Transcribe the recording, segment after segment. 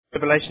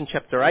Revelation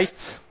chapter 8.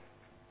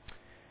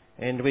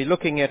 And we're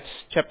looking at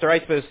chapter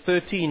 8 verse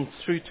 13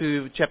 through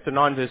to chapter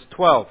 9 verse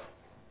 12.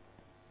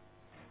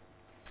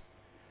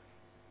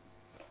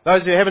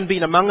 Those who haven't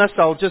been among us,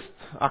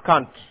 I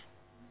can't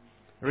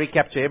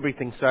recapture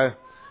everything, so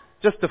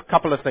just a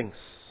couple of things.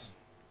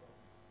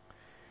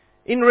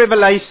 In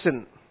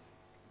Revelation,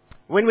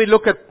 when we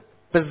look at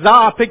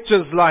bizarre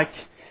pictures like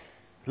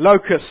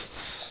locusts,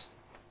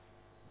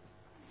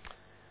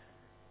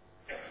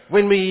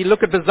 when we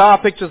look at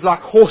bizarre pictures like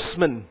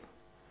horsemen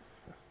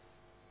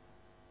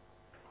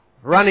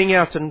running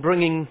out and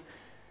bringing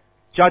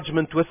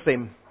judgment with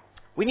them,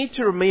 we need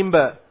to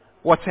remember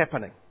what's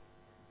happening.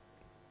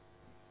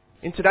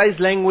 In today's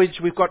language,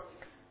 we've got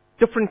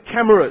different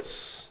cameras,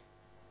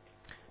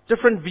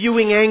 different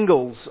viewing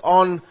angles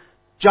on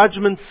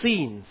judgment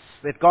scenes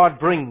that God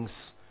brings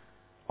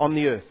on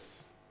the earth.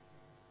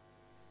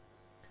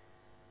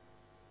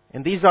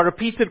 And these are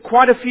repeated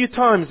quite a few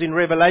times in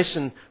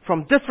Revelation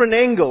from different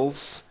angles,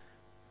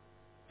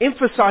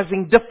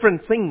 emphasizing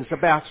different things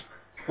about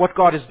what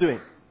God is doing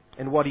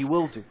and what He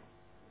will do.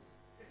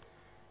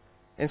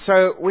 And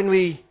so when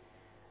we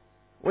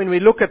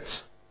look at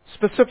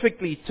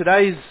specifically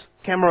today's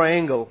camera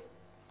angle,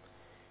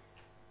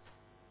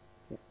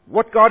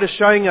 what God is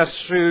showing us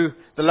through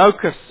the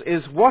locusts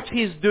is what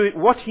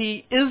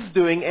He is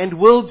doing and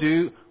will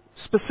do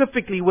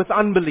specifically with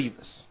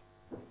unbelievers.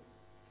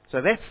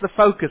 So that's the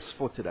focus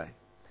for today.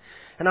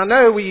 And I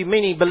know we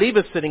many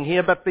believers sitting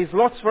here, but there's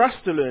lots for us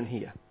to learn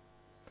here.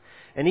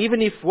 And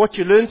even if what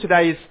you learn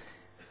today is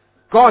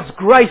God's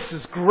grace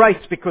is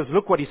great because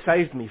look what He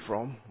saved me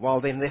from, well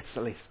then that's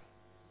the lesson.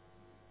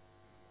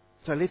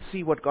 So let's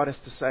see what God has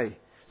to say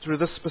through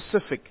this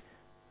specific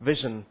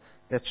vision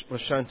that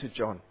was shown to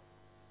John.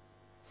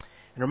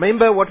 And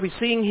remember, what we're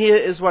seeing here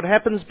is what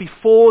happens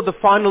before the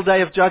final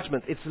day of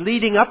judgment. It's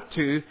leading up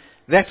to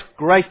that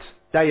great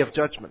day of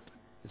judgment.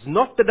 It's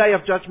not the day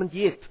of judgment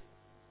yet.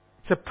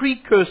 It's a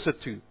precursor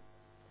to.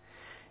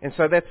 And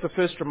so that's the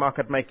first remark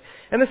I'd make.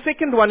 And the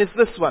second one is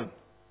this one.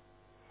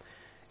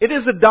 It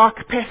is a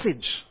dark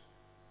passage.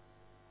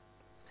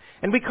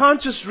 And we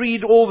can't just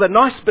read all the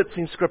nice bits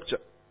in Scripture.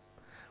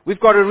 We've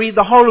got to read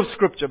the whole of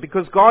Scripture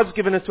because God's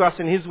given it to us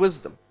in His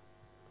wisdom.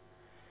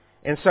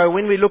 And so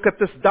when we look at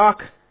this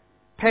dark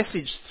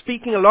passage,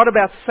 speaking a lot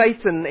about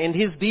Satan and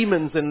his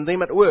demons and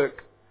them at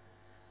work,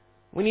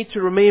 we need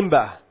to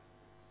remember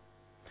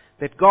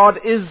that God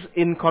is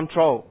in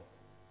control.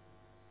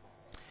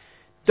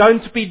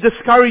 Don't be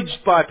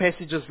discouraged by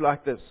passages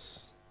like this,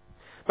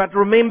 but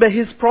remember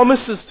His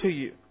promises to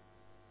you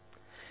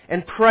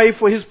and pray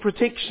for His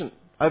protection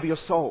over your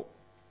soul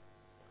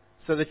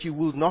so that you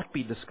will not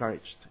be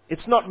discouraged.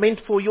 It's not meant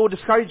for your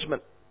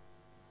discouragement.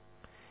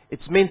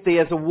 It's meant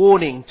there as a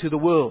warning to the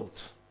world.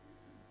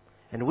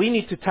 And we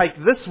need to take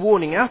this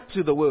warning out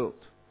to the world.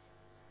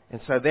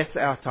 And so that's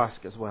our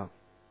task as well.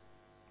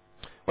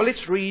 Well,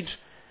 let's read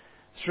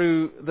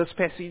through this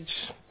passage,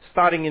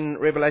 starting in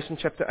Revelation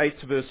chapter 8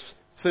 to verse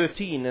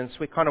 13, and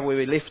it's kind of where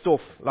we left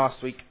off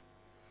last week.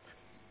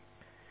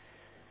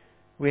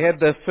 We had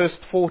the first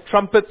 4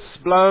 trumpets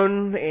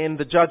blown and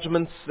the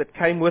judgments that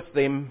came with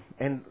them,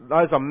 and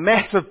those are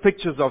massive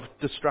pictures of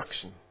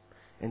destruction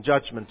and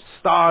judgment.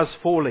 Stars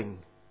falling,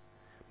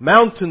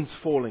 mountains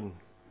falling,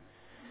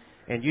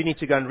 and you need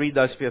to go and read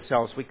those for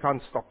yourselves. We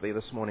can't stop there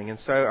this morning, and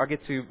so I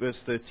get to verse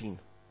 13.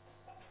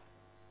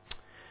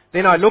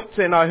 Then I looked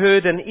and I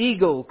heard an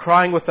eagle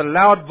crying with a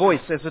loud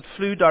voice as it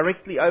flew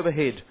directly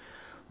overhead.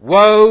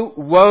 Woe,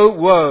 woe,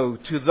 woe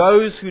to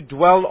those who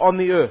dwell on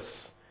the earth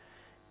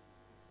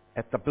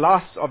at the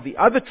blast of the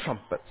other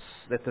trumpets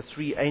that the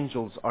 3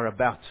 angels are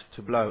about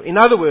to blow. In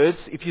other words,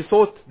 if you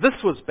thought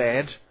this was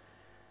bad,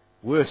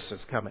 worse is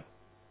coming.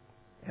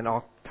 And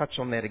I'll touch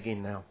on that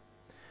again now.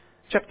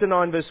 Chapter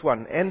 9 verse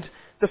 1. And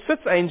the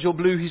 5th angel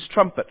blew his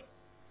trumpet,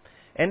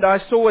 and I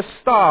saw a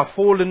star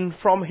fallen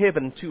from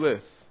heaven to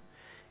earth.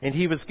 And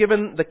he was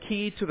given the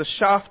key to the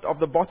shaft of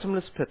the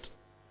bottomless pit.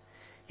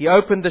 He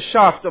opened the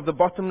shaft of the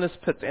bottomless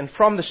pit, and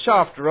from the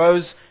shaft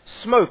rose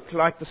smoke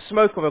like the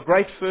smoke of a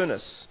great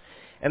furnace.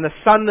 And the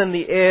sun and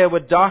the air were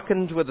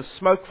darkened with the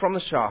smoke from the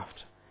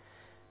shaft.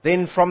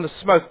 Then from the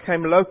smoke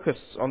came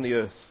locusts on the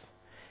earth.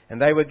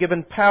 And they were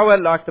given power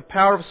like the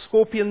power of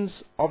scorpions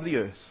of the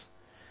earth.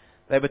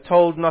 They were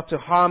told not to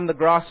harm the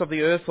grass of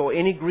the earth or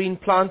any green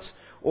plant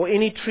or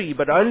any tree,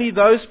 but only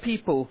those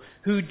people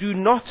who do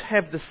not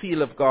have the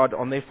seal of God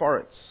on their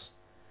foreheads.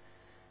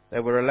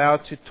 They were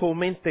allowed to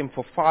torment them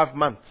for 5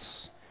 months,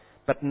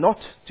 but not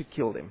to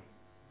kill them.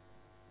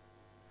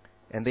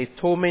 And their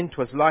torment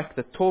was like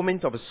the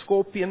torment of a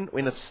scorpion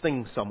when it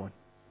stings someone.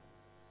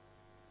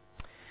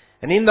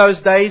 And in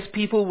those days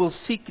people will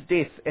seek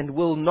death and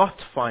will not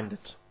find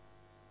it.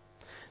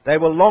 They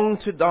will long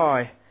to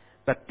die,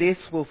 but death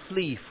will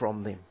flee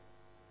from them.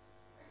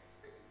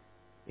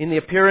 In the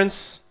appearance,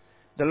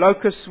 the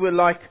locusts were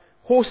like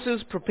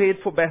horses prepared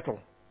for battle.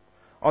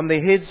 On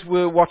their heads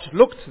were what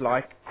looked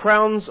like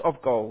crowns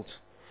of gold.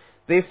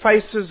 Their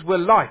faces were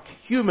like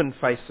human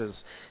faces.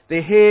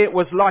 Their hair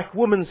was like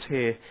woman's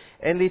hair,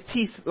 and their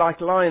teeth like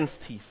lion's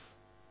teeth.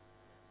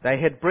 They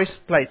had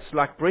breastplates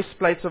like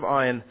breastplates of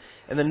iron,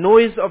 and the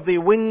noise of their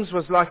wings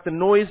was like the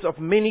noise of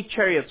many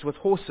chariots with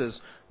horses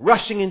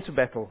rushing into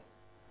battle.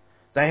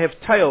 They have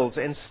tails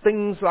and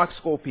stings like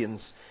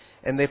scorpions,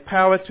 and their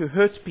power to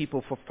hurt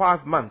people for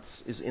 5 months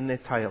is in their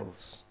tails.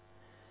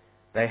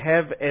 They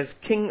have as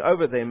king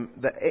over them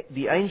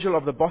the angel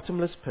of the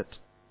bottomless pit.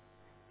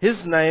 His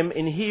name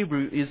in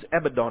Hebrew is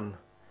Abaddon,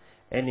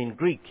 and in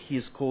Greek he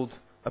is called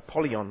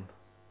Apollyon.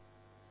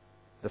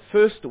 The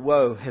first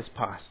woe has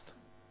passed.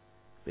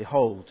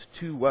 Behold,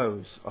 2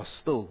 woes are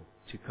still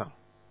to come.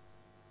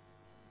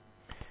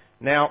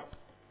 Now,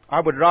 I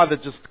would rather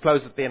just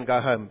close it there and go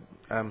home,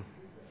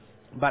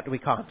 but we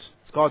can't.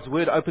 It's God's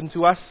word open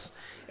to us,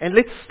 and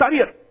let's study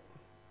it.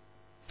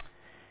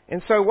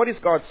 And so what is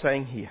God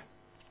saying here?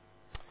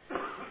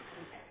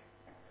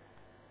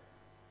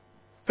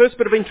 First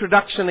bit of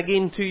introduction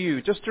again to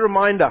you, just to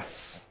remind us.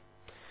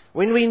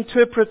 When we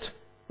interpret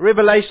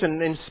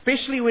Revelation, and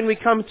especially when we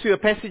come to a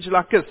passage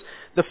like this,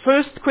 the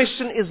first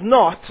question is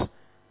not,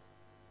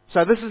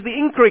 so this is the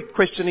incorrect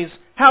question, is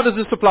how does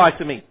this apply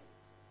to me?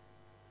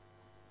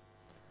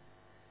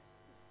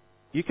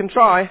 You can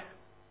try,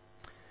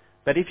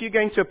 but if you're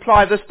going to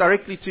apply this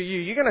directly to you,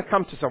 you're going to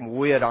come to some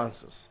weird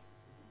answers.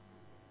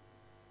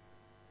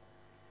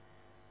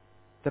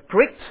 The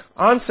correct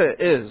answer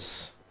is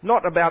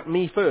not about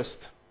me first.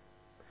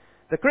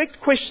 The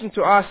correct question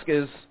to ask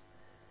is,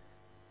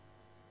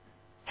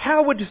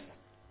 how would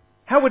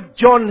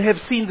John have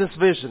seen this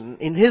vision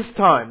in his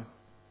time?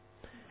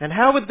 And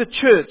how would the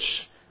church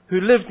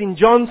who lived in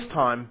John's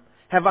time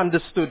have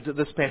understood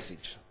this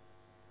passage?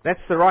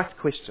 That's the right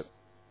question.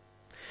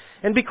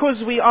 And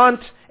because we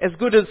aren't as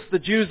good as the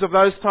Jews of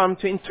those times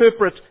to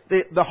interpret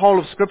the whole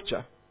of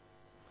Scripture,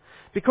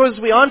 because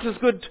we aren't as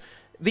good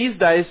these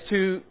days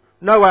to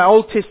know our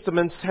Old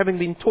Testaments, having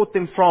been taught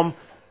them from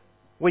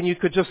when you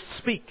could just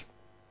speak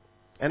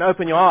and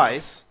open your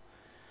eyes,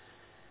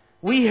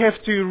 we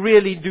have to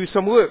really do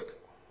some work.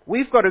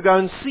 We've got to go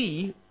and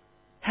see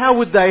how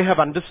would they have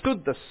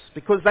understood this,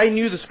 because they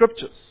knew the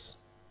Scriptures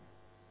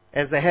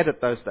as they had it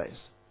those days.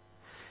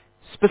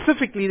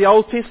 Specifically the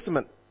Old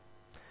Testament.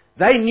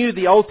 They knew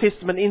the Old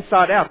Testament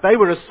inside out. They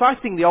were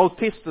reciting the Old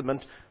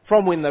Testament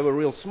from when they were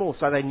real small,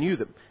 so they knew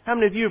them. How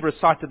many of you have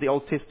recited the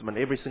Old Testament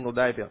every single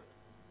day here?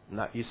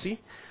 No, you see?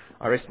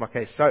 I rest my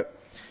case. So,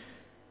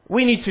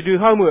 we need to do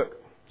homework.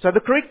 So the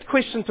correct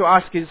question to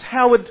ask is,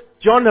 how would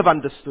John have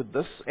understood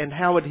this, and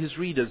how would his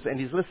readers and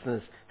his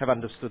listeners have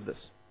understood this?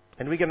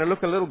 And we're going to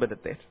look a little bit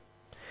at that.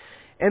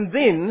 And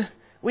then,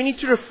 we need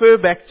to refer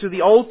back to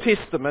the Old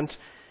Testament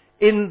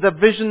in the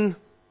vision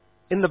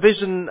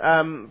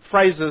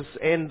phrases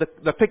and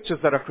the pictures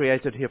that are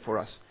created here for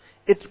us.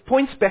 It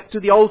points back to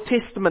the Old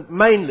Testament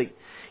mainly.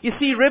 You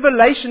see,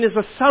 Revelation is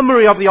a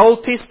summary of the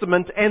Old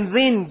Testament, and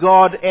then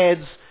God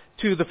adds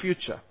to the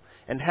future.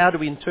 And how do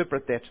we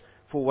interpret that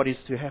for what is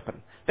to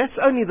happen? That's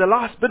only the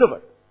last bit of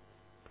it.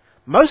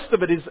 Most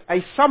of it is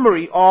a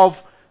summary of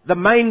the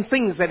main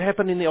things that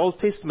happen in the Old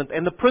Testament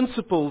and the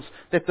principles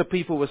that the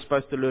people were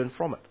supposed to learn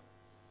from it.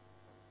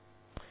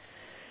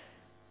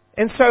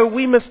 And so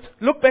we must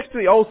look back to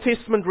the Old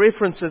Testament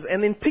references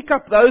and then pick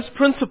up those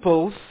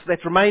principles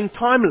that remain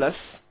timeless,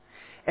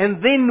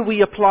 and then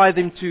we apply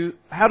them to,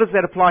 how does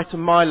that apply to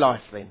my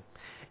life then?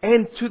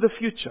 And to the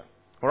future.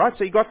 Alright,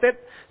 so you got that?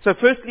 So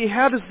firstly,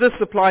 how does this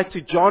apply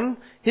to John,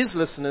 his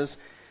listeners?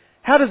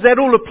 How does that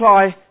all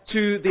apply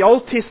to the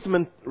Old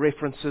Testament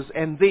references?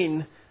 And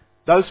then,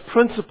 those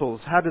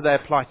principles, how do they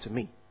apply to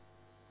me?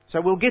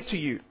 So we'll get to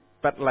you,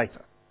 but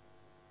later.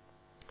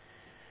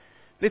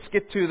 Let's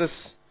get to this.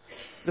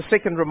 The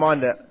second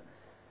reminder.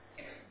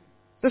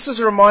 This is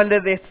a reminder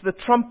that the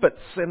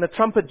trumpets and the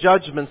trumpet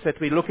judgments that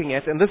we're looking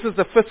at, and this is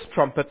the 5th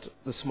trumpet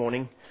this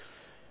morning,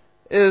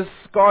 is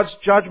God's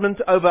judgment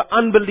over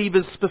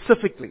unbelievers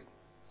specifically.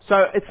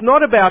 So it's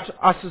not about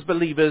us as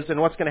believers and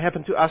what's going to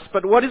happen to us,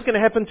 but what is going to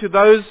happen to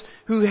those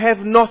who have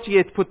not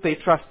yet put their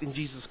trust in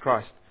Jesus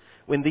Christ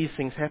when these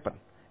things happen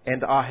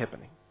and are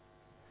happening.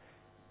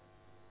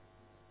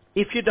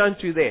 If you don't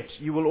do that,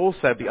 you will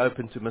also be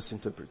open to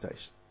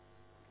misinterpretation.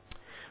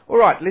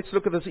 Alright, let's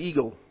look at this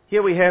eagle.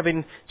 Here we have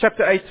in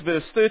chapter 8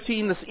 verse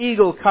 13, this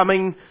eagle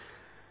coming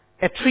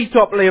at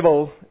treetop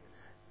level,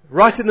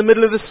 right in the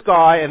middle of the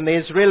sky, and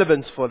there's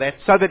relevance for that,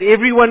 so that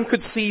everyone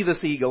could see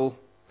this eagle.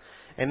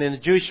 And in the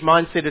Jewish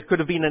mindset, it could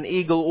have been an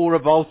eagle or a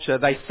vulture.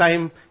 They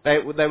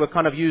were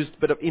kind of used, a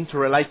bit of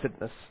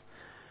interrelatedness.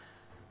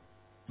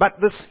 But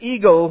this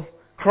eagle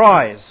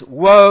cries,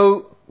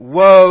 woe,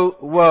 woe,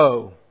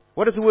 woe.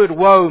 What does the word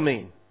woe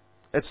mean?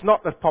 It's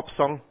not a pop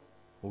song.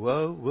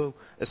 Woe, woe.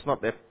 It's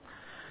not that.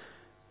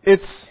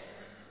 It's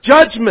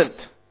judgment,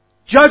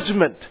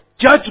 judgment,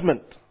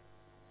 judgment.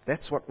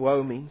 That's what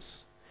woe means.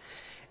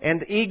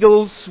 And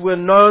eagles were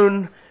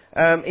known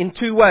in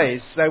 2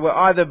 ways. They were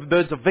either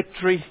birds of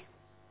victory,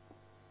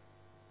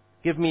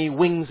 give me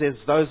wings as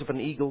those of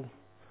an eagle,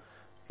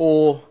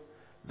 or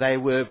they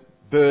were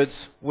birds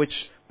which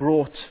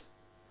brought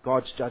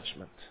God's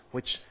judgment,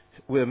 which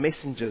were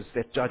messengers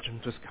that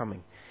judgment was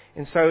coming.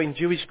 And so in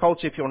Jewish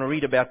culture, if you want to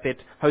read about that,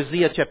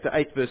 Hosea chapter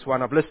 8 verse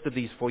 1, I've listed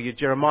these for you.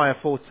 Jeremiah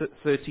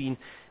 4:13,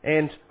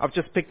 and I've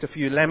just picked a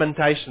few.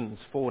 Lamentations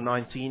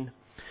 4:19.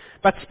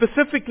 But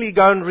specifically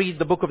go and read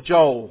the book of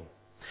Joel.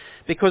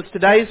 Because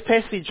today's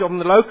passage on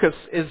the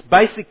locusts is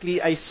basically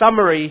a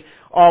summary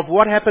of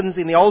what happens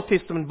in the Old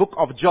Testament book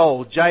of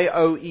Joel,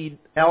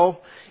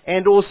 Joel,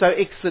 and also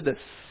Exodus,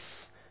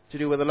 to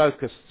do with the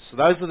locusts. So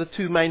those are the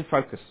two main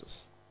focuses.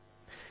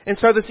 And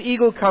so this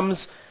eagle comes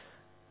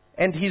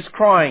and he's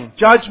crying,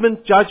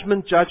 judgment,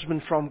 judgment,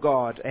 judgment from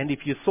God. And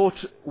if you thought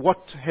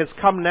what has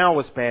come now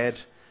was bad,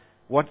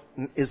 what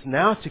is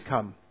now to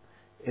come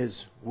is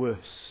worse.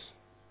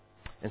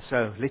 And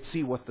so let's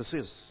see what this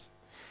is.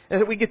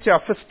 And we get to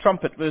our fifth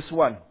trumpet, verse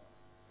 1.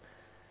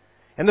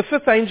 And the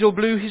fifth angel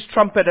blew his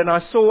trumpet, and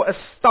I saw a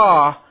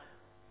star,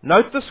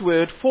 note this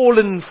word,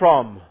 fallen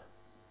from.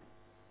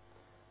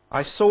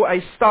 I saw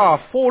a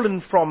star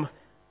fallen from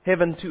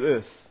heaven to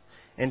earth,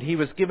 and he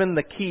was given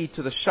the key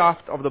to the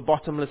shaft of the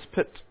bottomless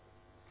pit.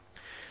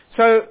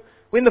 So,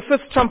 when the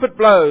fifth trumpet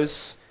blows,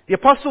 the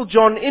Apostle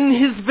John, in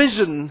his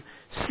vision,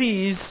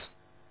 sees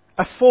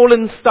a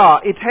fallen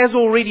star. It has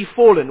already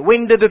fallen.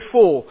 When did it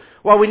fall?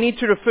 Well, we need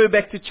to refer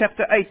back to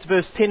chapter 8,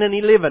 verse 10 and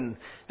 11.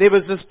 There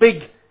was this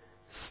big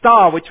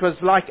star which was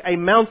like a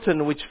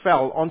mountain which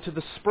fell onto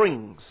the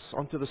springs,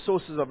 onto the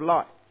sources of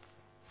life.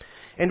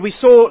 And we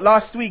saw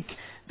last week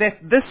that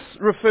this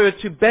referred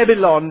to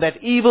Babylon,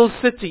 that evil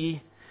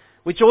city,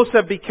 which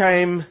also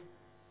became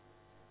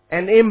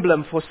an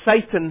emblem for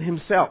Satan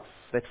himself,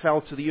 that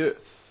fell to the earth.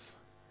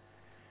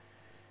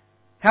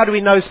 How do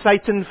we know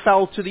Satan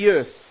fell to the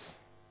earth?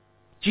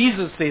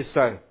 Jesus says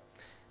so.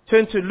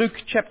 Turn to Luke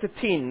chapter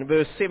 10,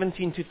 verse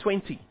 17 to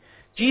 20.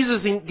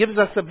 Jesus gives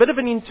us a bit of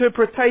an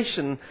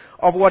interpretation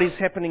of what is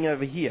happening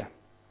over here.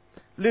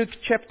 Luke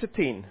chapter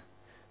 10,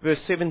 verse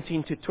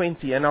 17 to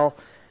 20. And I'll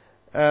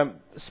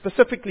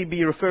specifically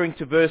be referring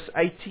to verse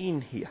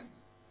 18 here.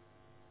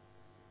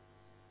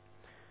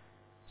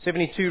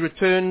 72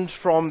 returned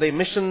from their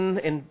mission,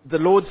 and the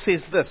Lord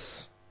says this.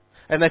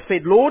 And they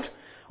said, Lord,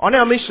 on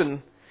our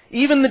mission,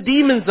 even the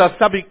demons are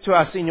subject to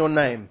us in your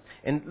name.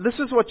 And this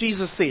is what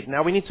Jesus said.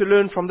 Now we need to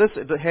learn from this.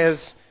 It has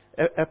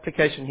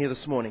application here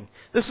this morning.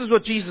 This is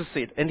what Jesus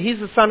said. And he's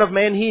the Son of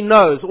Man. He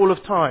knows all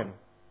of time.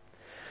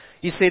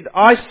 He said,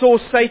 I saw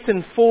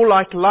Satan fall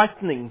like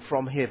lightning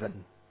from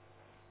heaven.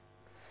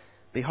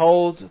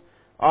 Behold,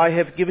 I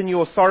have given you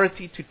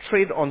authority to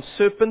tread on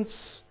serpents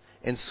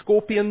and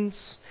scorpions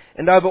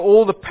and over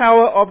all the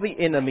power of the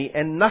enemy,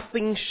 and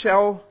nothing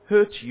shall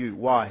hurt you.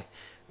 Why?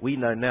 We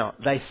know now.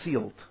 They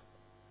sealed.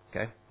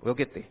 Okay, we'll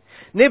get there.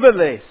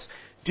 Nevertheless,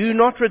 do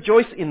not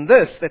rejoice in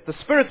this, that the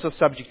spirits are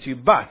subject to you,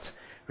 but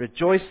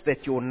rejoice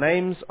that your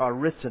names are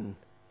written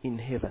in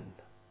heaven.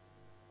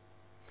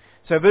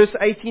 So verse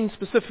 18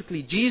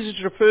 specifically, Jesus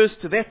refers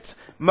to that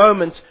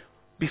moment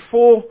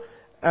before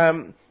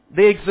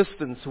their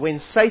existence,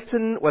 when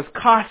Satan was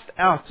cast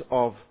out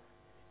of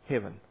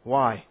heaven.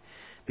 Why?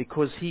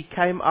 Because he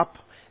came up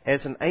as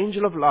an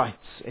angel of light,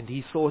 and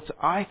he thought,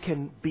 I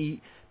can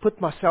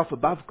put myself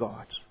above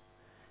God.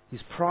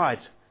 His pride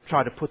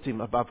tried to put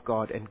him above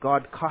God, and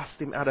God cast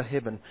him out of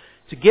heaven,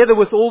 together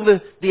with all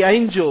the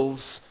angels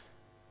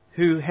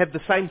who had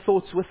the same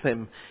thoughts with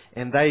him,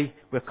 and they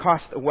were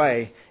cast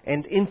away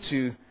and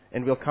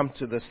we'll come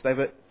to this, they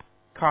were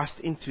cast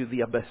into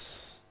the abyss.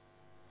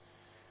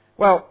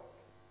 Well,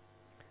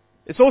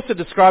 it's also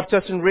described to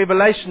us in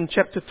Revelation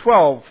chapter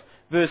 12,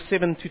 verse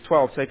 7 to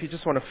 12. So if you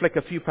just want to flick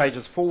a few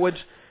pages forward,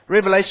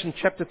 Revelation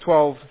chapter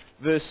 12,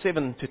 verse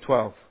 7 to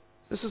 12.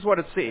 This is what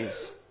it says,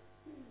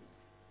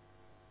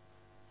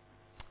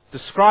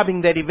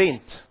 describing that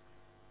event.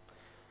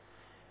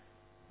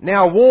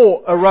 Now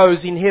war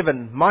arose in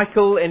heaven,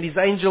 Michael and his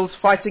angels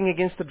fighting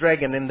against the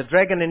dragon, and the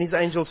dragon and his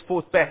angels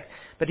fought back.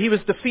 But he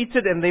was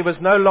defeated, and there was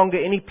no longer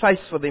any place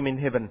for them in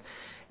heaven.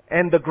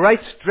 And the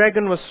great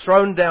dragon was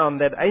thrown down,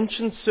 that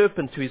ancient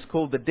serpent who is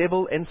called the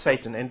devil and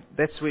Satan. And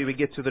that's where we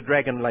get to the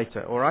dragon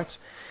later, alright?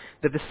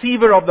 The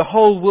deceiver of the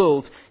whole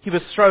world. He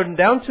was thrown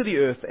down to the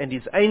earth, and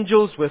his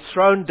angels were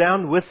thrown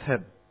down with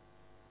him.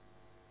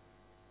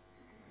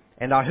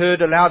 And I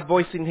heard a loud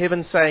voice in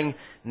heaven saying,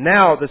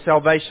 now the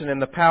salvation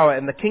and the power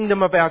and the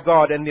kingdom of our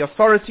God and the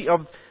authority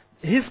of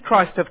His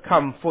Christ have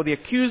come, for the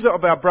accuser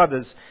of our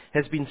brothers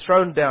has been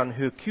thrown down,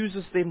 who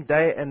accuses them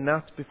day and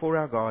night before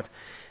our God.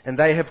 And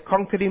they have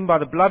conquered him by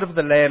the blood of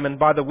the Lamb and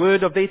by the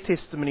word of their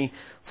testimony,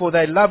 for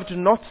they loved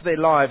not their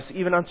lives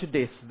even unto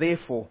death.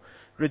 Therefore,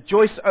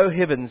 rejoice, O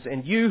heavens,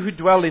 and you who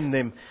dwell in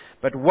them.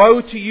 But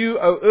woe to you,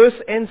 O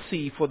earth and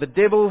sea, for the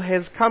devil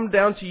has come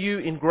down to you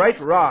in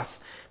great wrath,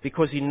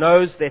 because he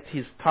knows that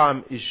his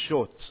time is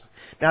short.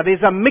 Now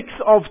there's a mix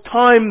of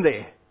time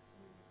there.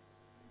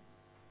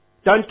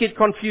 Don't get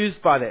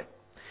confused by that.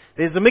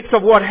 There's a mix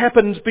of what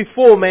happened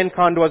before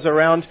mankind was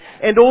around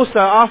and also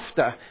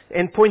after,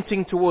 and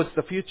pointing towards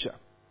the future.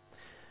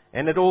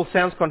 And it all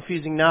sounds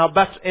confusing now,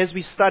 but as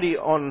we study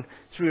on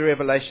through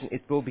Revelation,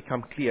 it will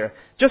become clear.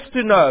 Just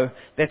to know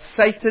that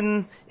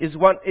Satan is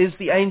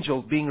the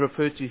angel being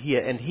referred to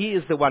here, and he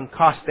is the one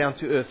cast down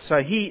to earth.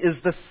 So he is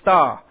the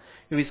star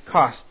who is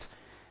cast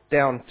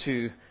down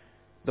to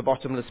the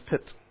bottomless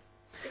pit.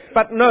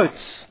 But note,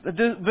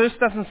 the verse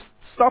doesn't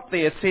stop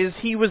there. It says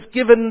he was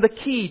given the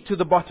key to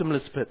the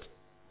bottomless pit.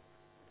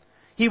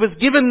 He was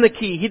given the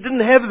key. He didn't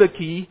have the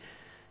key.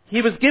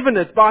 He was given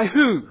it by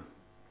who?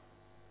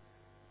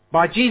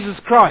 By Jesus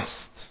Christ.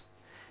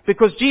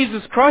 Because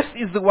Jesus Christ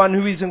is the one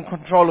who is in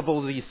control of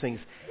all these things.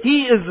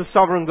 He is the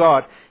sovereign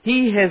God.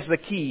 He has the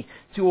key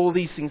to all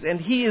these things.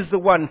 And he is the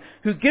one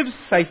who gives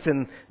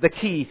Satan the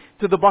key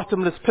to the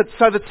bottomless pit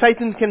so that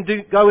Satan can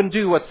go and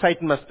do what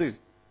Satan must do.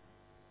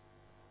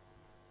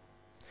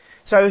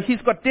 So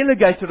he's got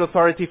delegated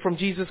authority from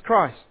Jesus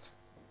Christ.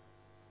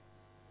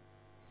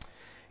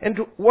 And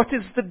what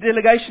is the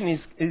delegation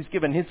he's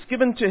given? It's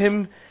given to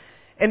him,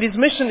 and his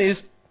mission is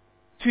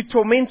to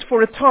torment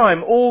for a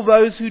time all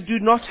those who do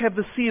not have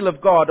the seal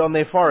of God on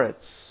their foreheads.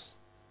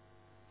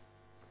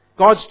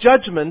 God's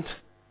judgment,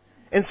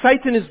 and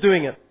Satan is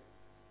doing it.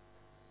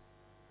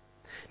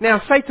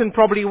 Now, Satan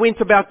probably went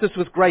about this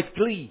with great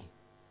glee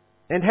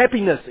and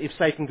happiness, if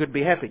Satan could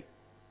be happy.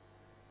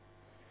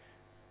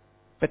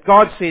 But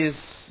God says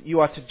you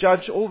are to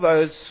judge all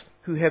those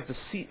who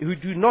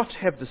do not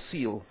have the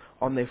seal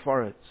on their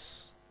foreheads.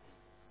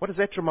 What does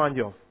that remind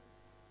you of?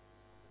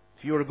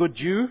 If you're a good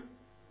Jew,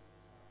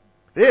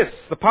 yes,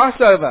 the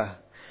Passover,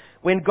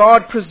 when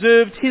God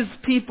preserved His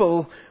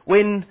people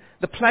when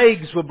the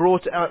plagues were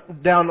brought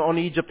down on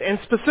Egypt, and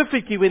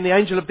specifically when the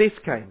angel of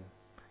death came.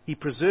 He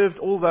preserved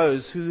all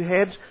those who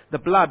had the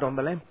blood on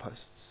the lampposts,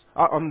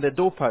 on the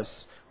doorposts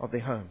of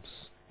their homes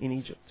in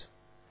Egypt.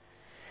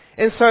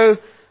 And so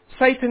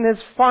Satan has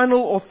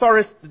final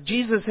authority.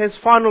 Jesus has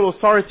final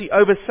authority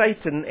over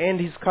Satan and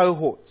his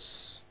cohorts.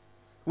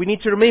 We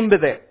need to remember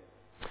that.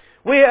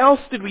 Where else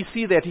did we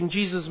see that in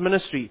Jesus'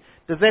 ministry?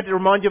 Does that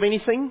remind you of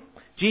anything?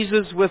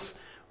 Jesus with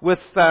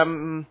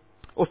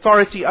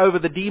authority over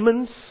the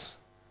demons?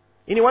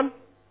 Anyone?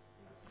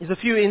 There's a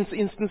few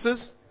instances.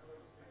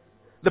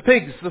 The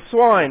pigs, the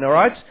swine,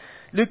 alright?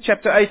 Luke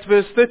chapter 8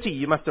 verse 30.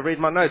 You must have read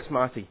my notes,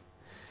 Marty.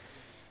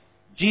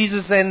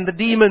 Jesus and the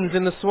demons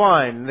in the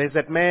swine. There's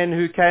that man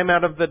who came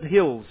out of the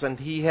hills and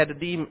he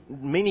had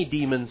many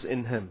demons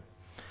in him.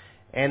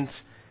 And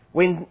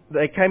when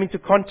they came into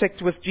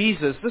contact with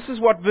Jesus, this is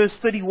what verse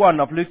 31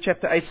 of Luke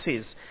chapter 8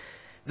 says.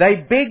 They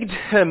begged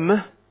him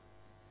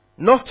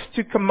not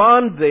to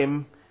command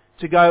them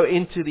to go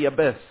into the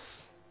abyss.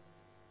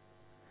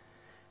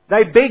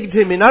 They begged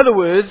him, in other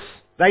words,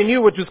 they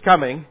knew what was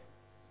coming.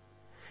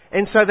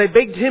 And so they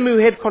begged him who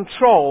had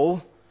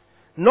control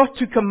not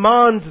to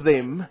command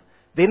them.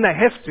 Then they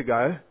have to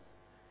go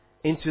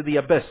into the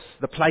abyss,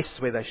 the place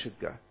where they should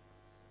go.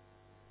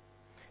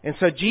 And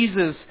so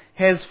Jesus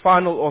has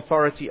final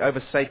authority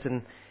over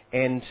Satan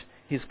and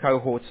his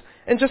cohorts.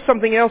 And just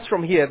something else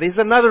from here. There's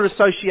another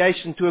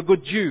association to a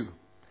good Jew.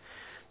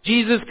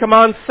 Jesus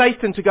commands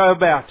Satan to go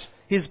about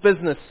his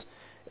business,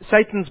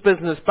 Satan's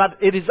business, but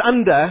it is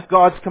under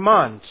God's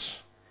command.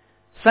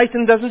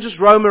 Satan doesn't just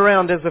roam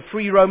around as a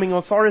free roaming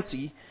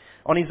authority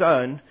on his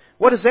own.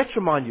 What does that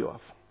remind you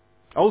of?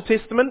 Old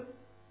Testament?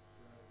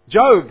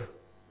 Job.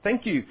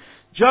 Thank you.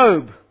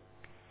 Job.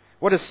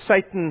 What does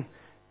Satan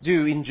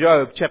do in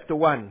Job chapter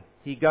 1?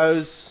 He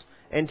goes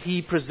and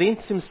he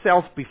presents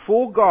himself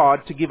before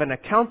God to give an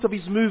account of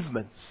his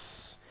movements.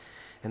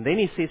 And then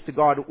he says to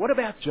God, what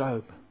about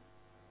Job?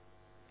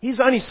 He's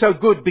only so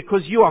good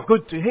because you are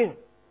good to him.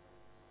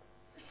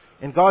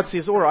 And God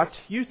says, all right,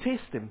 you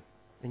test him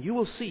and you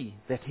will see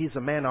that he's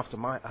a man after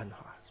my own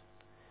heart.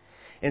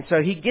 And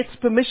so he gets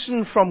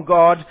permission from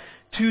God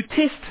to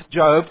test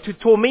Job, to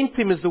torment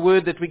him is the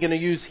word that we're going to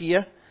use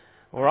here.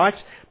 All right?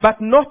 But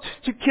not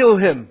to kill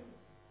him.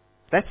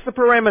 That's the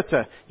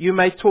parameter. You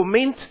may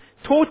torment,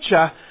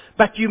 torture,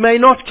 but you may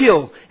not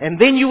kill. And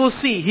then you will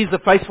see he's a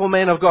faithful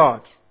man of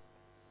God.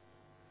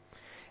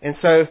 And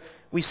so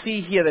we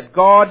see here that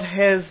God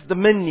has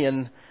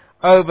dominion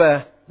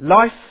over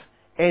life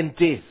and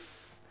death.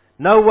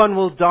 No one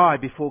will die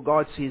before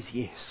God says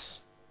yes.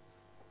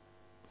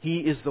 He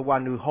is the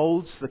one who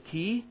holds the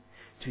key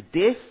to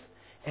death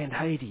and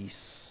Hades.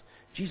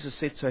 Jesus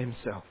said so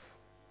himself.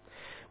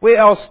 Where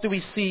else do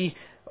we see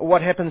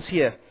what happens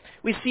here?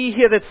 We see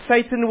here that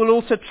Satan will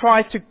also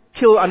try to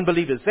kill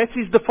unbelievers. That's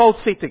his default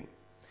setting.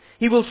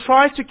 He will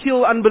try to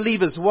kill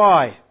unbelievers.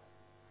 Why?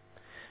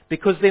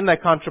 Because then they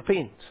can't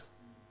repent.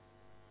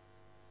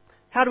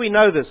 How do we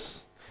know this?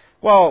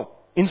 Well,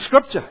 in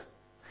Scripture,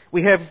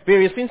 we have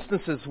various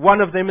instances.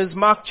 One of them is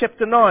Mark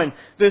chapter 9,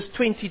 verse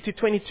 20 to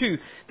 22.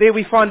 There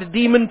we find a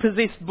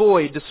demon-possessed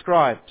boy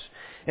described.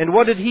 And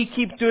what did he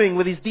keep doing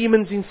with his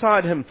demons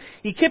inside him?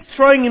 He kept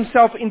throwing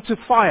himself into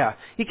fire.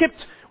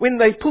 When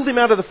they pulled him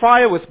out of the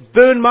fire with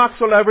burn marks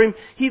all over him,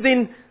 he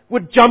then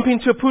would jump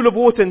into a pool of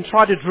water and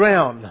try to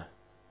drown.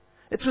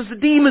 It was the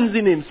demons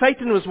in him.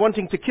 Satan was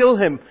wanting to kill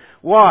him.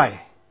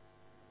 Why?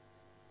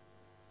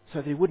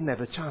 So they wouldn't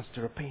have a chance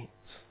to repent.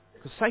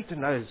 Because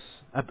Satan knows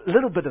a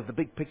little bit of the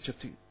big picture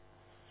too.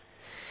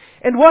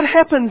 And what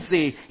happens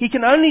there? He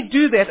can only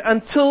do that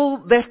until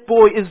that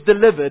boy is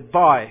delivered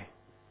by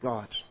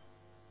God.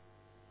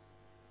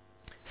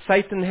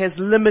 Satan has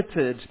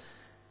limited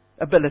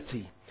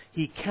ability.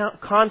 He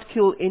can't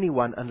kill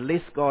anyone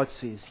unless God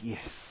says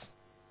yes.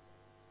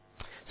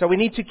 So we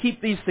need to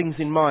keep these things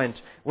in mind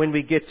when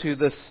we get to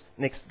this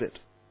next bit.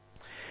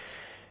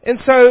 And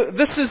so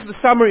this is the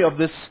summary of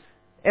this,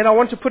 and I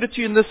want to put it to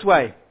you in this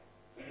way.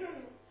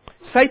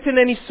 Satan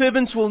and his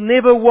servants will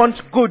never want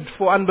good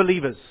for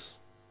unbelievers.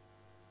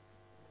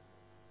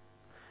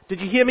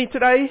 Did you hear me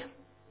today?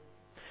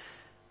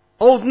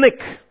 Old Nick,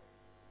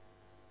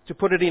 to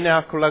put it in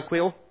our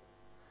colloquial,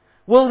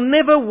 will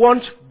never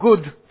want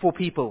good for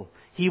people.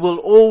 He will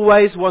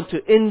always want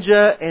to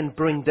injure and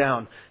bring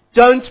down.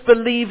 Don't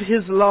believe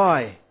his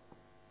lie.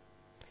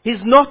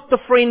 He's not the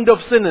friend of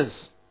sinners.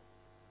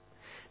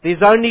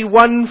 There's only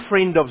one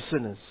friend of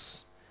sinners.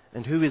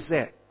 And who is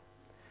that?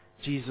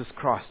 Jesus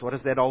Christ. What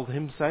does that old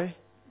hymn say?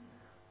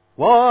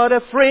 What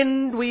a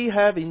friend we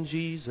have in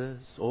Jesus,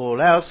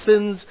 all our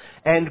sins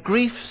and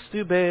griefs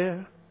to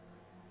bear.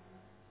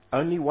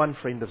 Only one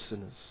friend of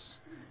sinners.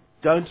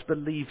 Don't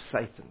believe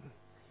Satan.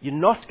 You're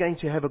not going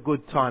to have a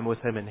good time with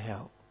him in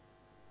hell.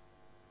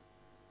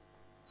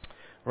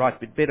 Right,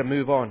 we'd better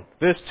move on.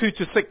 Verse 2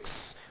 to 6.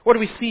 What do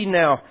we see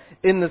now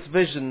in this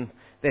vision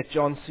that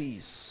John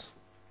sees?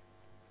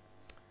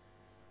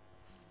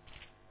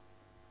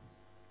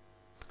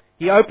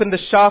 He opened the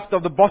shaft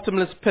of the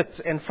bottomless pit,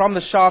 and from the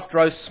shaft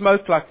rose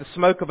smoke like the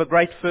smoke of a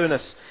great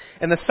furnace,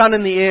 and the sun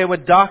and the air were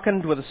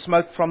darkened with the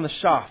smoke from the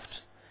shaft.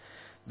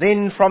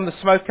 Then from the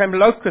smoke came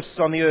locusts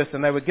on the earth,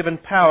 and they were given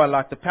power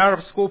like the power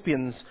of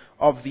scorpions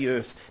of the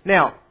earth.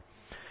 Now,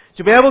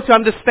 to be able to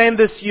understand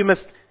this, you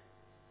must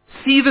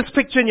see this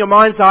picture in your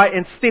mind's eye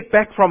and step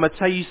back from it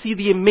so you see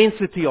the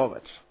immensity of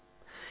it.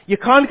 You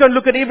can't go and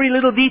look at every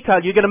little detail.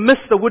 You're going to miss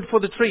the wood for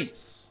the trees.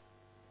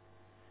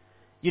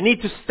 You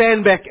need to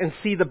stand back and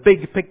see the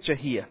big picture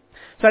here.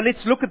 So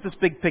let's look at this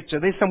big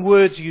picture. There's some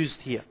words used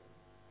here.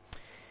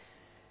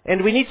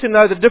 And we need to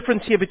know the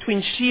difference here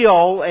between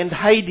Sheol and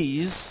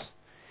Hades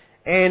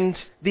and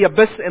the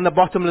abyss and the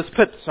bottomless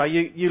pit. So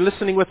you're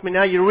listening with me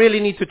now? You really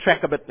need to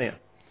track a bit now.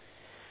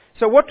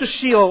 So what does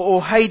Sheol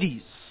or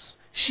Hades?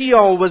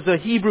 Sheol was a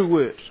Hebrew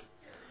word.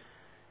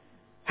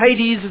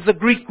 Hades is a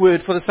Greek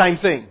word for the same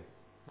thing.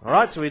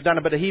 Alright, so we've done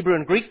a bit of Hebrew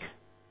and Greek.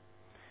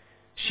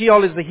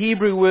 Sheol is the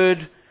Hebrew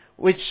word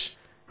which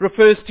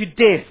refers to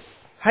death.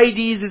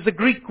 Hades is the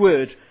Greek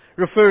word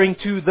referring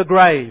to the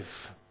grave.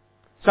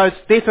 So it's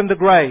death and the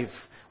grave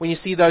when you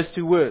see those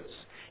two words.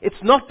 It's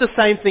not the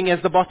same thing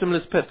as the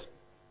bottomless pit.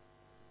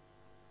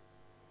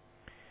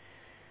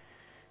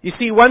 You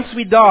see, once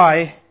we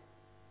die,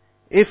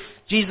 if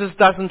Jesus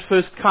doesn't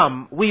first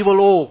come, we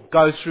will all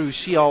go through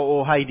Sheol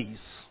or Hades.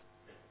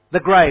 The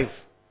grave.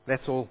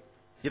 That's all.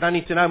 You don't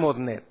need to know more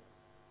than that.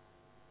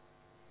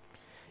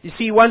 You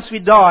see, once we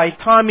die,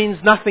 time means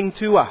nothing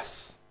to us.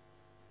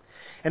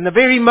 And the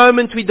very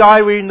moment we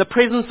die, we're in the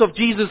presence of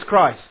Jesus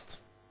Christ.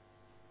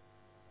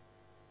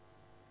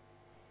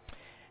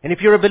 And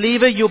if you're a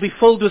believer, you'll be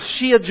filled with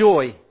sheer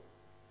joy.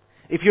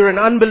 If you're an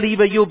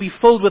unbeliever, you'll be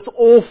filled with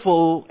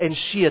awful and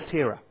sheer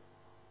terror.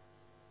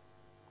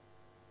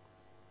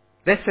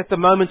 That's at the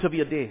moment of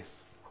your death.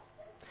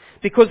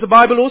 Because the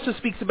Bible also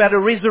speaks about a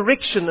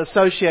resurrection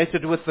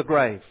associated with the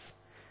grave.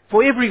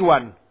 For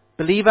everyone,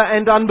 believer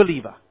and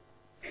unbeliever.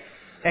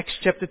 Acts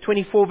chapter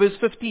 24 verse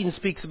 15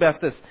 speaks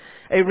about this.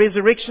 A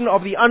resurrection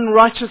of the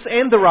unrighteous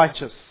and the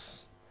righteous.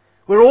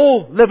 We'll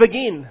all live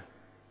again.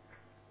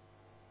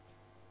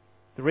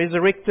 The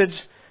resurrected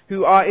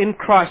who are in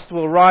Christ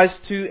will rise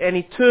to an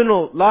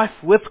eternal life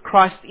with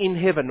Christ in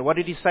heaven. What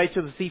did he say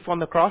to the thief on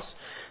the cross?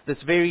 This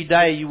very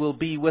day you will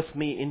be with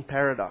me in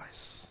paradise.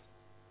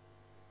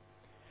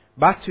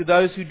 But to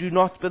those who do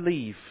not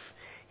believe,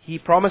 he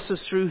promises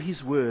through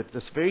his word,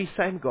 this very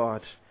same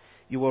God,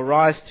 you will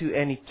rise to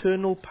an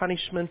eternal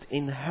punishment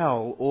in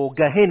hell, or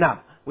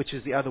Gehenna, which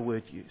is the other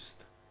word used.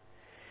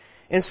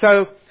 And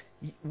so,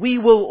 we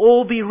will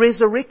all be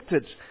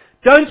resurrected.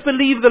 Don't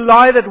believe the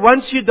lie that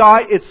once you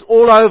die, it's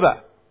all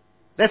over.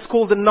 That's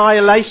called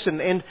annihilation.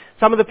 And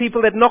some of the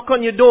people that knock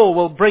on your door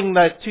will bring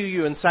that to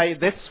you and say,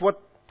 that's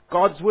what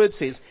God's word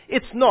says.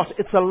 It's not.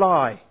 It's a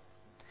lie.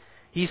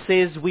 He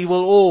says we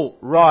will all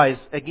rise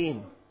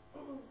again.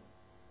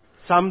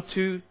 Some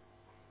to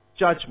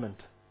judgment,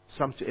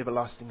 some to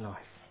everlasting life.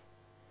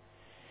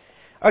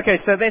 Okay,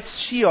 so that's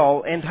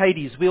Sheol and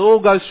Hades. We'll all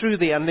go through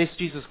there unless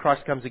Jesus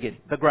Christ comes again.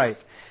 The grave.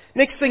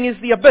 Next thing is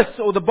the abyss,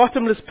 or the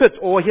bottomless pit,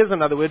 or here's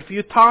another word for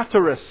you,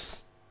 Tartarus.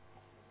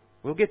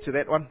 We'll get to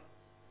that one.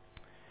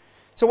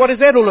 So what is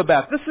that all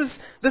about? This is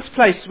this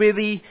place where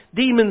the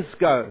demons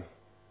go.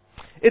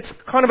 It's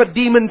kind of a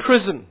demon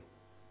prison.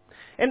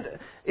 And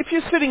if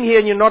you're sitting here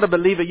and you're not a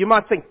believer, you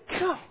might think,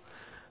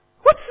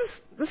 what's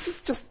this? This is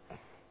just,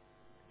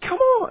 come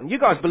on, you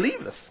guys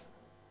believe this.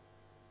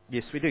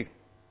 Yes, we do.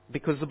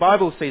 Because the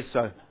Bible says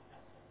so.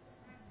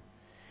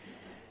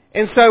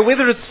 And so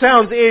whether it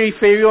sounds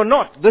airy-fairy or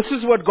not, this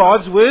is what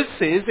God's Word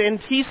says, and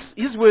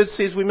His Word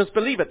says we must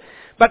believe it.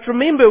 But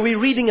remember, we're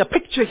reading a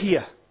picture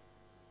here.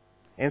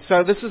 And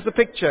so this is the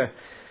picture.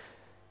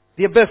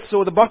 The abyss,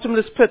 or the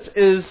bottomless pit,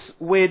 is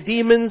where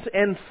demons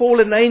and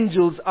fallen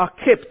angels are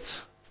kept,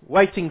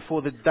 waiting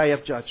for the day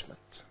of judgment.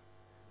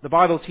 The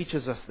Bible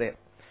teaches us that.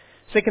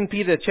 2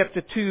 Peter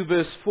chapter 2,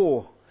 verse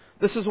 4.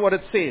 This is what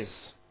it says.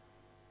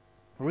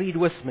 Read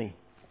with me.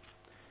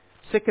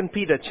 2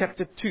 Peter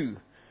chapter 2,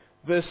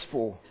 verse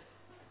 4.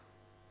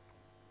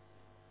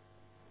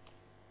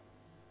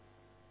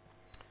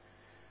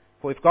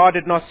 For if God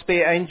did not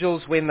spare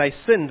angels when they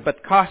sinned,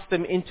 but cast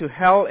them into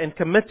hell and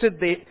committed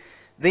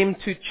them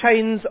to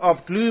chains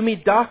of gloomy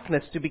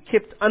darkness to be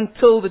kept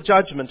until the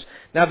judgment.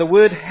 Now the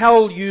word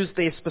hell used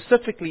there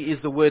specifically is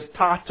the word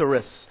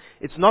Tartarus.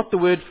 It's not the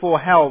word for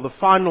hell, the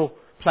final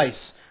place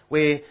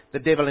where the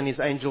devil and his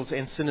angels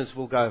and sinners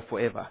will go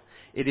forever.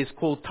 It is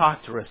called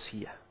Tartarus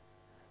here.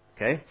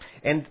 Okay?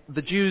 And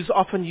the Jews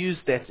often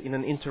used that in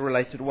an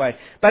interrelated way.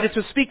 But it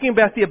was speaking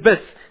about the abyss,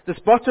 this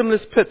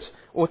bottomless pit,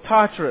 or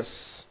Tartarus,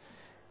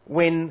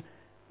 when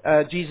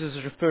Jesus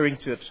is referring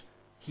to it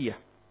here.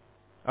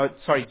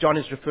 John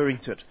is referring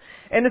to it.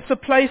 And it's a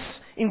place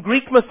in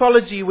Greek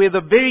mythology where the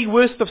very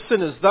worst of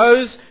sinners,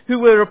 those who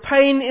were a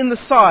pain in the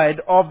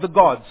side of the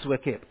gods, were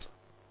kept.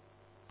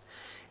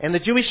 And the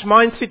Jewish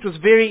mindset was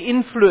very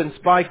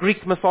influenced by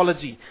Greek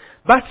mythology.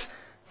 But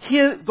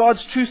here,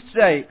 God's truth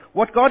today,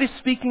 what God is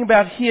speaking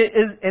about here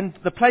is, and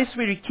the place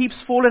where He keeps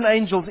fallen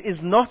angels is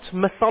not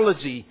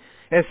mythology,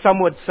 as some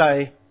would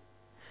say,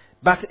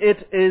 but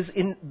it is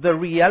in the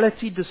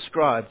reality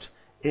described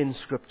in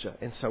Scripture.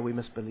 And so we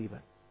must believe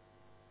it.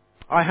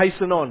 I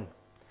hasten on.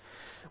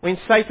 When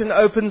Satan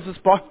opens this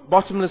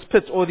bottomless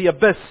pit or the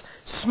abyss,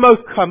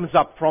 smoke comes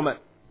up from it.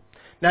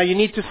 Now you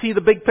need to see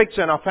the big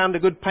picture, and I found a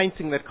good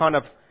painting that kind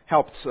of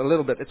helps a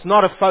little bit. It's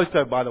not a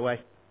photo, by the way,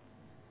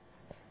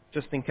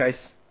 just in case.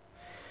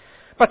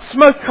 But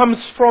smoke comes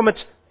from it,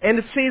 and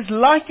it says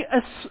like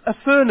a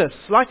furnace,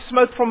 like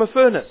smoke from a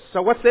furnace.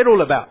 So what's that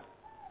all about?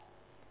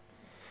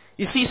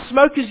 You see,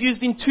 smoke is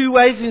used in two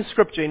ways in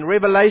Scripture. In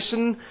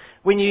Revelation,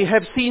 when you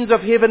have scenes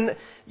of heaven,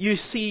 you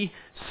see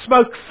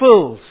smoke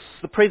fills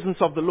the presence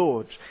of the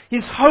Lord.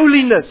 His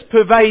holiness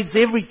pervades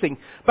everything.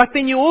 But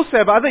then you also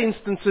have other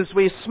instances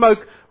where smoke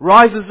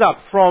rises up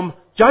from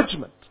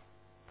judgment.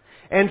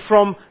 And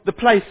from the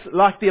place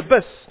like the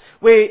abyss,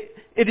 where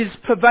it is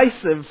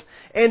pervasive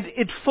and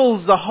it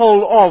fills the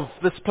whole of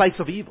this place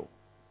of evil.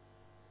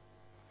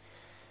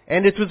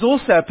 And it was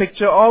also a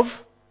picture of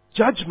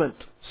judgment.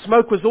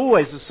 Smoke was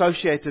always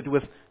associated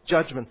with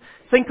judgment.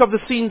 Think of the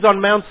scenes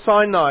on Mount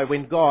Sinai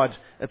when God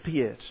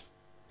appeared.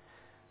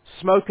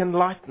 Smoke and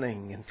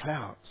lightning and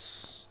clouds.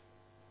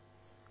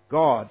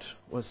 God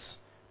was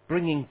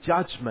bringing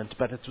judgment,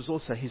 but it was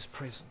also His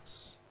presence.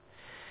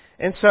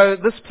 And so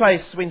this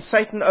place, when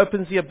Satan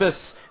opens the abyss,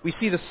 we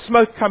see the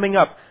smoke coming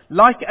up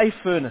like a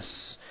furnace.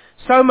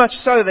 So much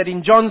so that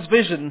in John's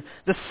vision,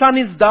 the sun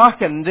is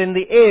darkened and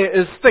the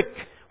air is thick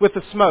with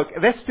the smoke.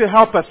 That's to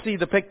help us see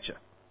the picture.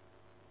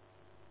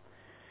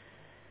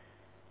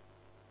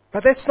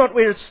 But that's not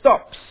where it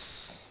stops.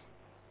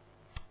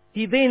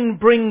 He then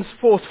brings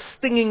forth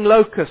stinging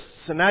locusts.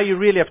 And now you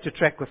really have to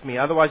track with me,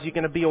 otherwise you're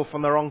going to be off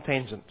on the wrong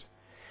tangent.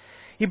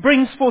 He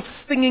brings forth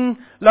stinging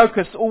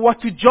locusts, or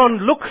what to John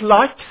look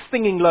like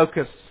stinging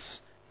locusts.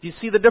 Do you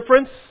see the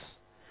difference?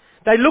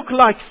 They look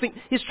like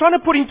he's trying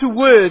to put into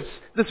words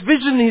this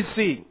vision he's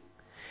seeing.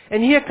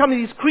 And here come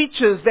these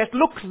creatures that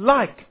look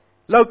like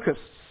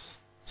locusts.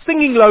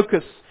 Stinging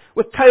locusts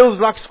with tails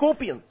like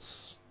scorpions.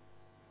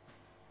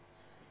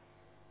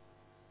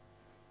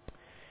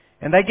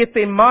 And they get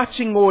their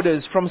marching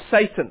orders from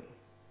Satan.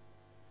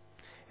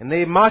 And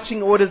their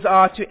marching orders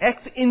are to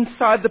act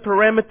inside the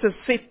parameters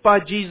set by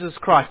Jesus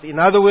Christ. In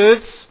other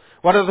words,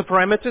 what are the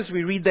parameters?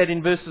 We read that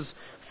in verses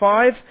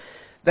 5.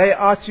 They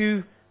are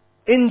to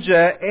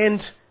injure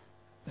and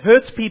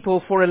hurt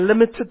people for a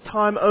limited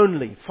time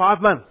only.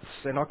 5 months,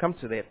 and I'll come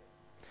to that.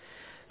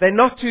 They're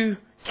not to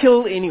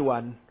kill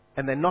anyone,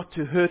 and they're not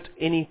to hurt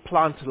any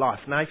plant life.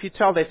 Now, if you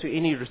tell that to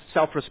any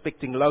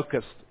self-respecting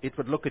locust, it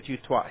would look at you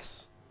twice.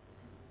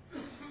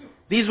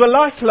 These were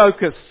like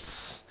locusts,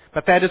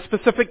 but they had a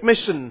specific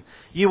mission.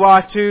 You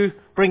are to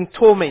bring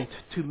torment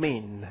to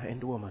men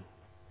and women.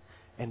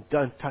 And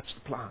don't touch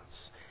the plants.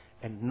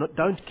 And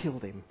don't kill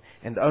them.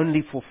 And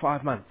only for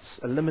 5 months,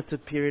 a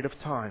limited period of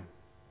time.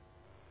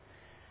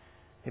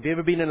 Have you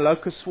ever been in a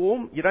locust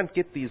swarm? You don't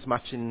get these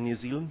much in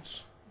New Zealand.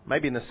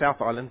 Maybe in the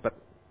South Island, but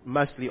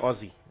mostly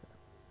Aussie.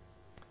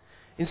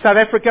 In South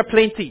Africa,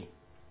 plenty.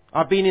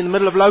 I've been in the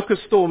middle of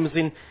locust storms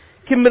in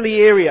Kimberley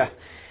area.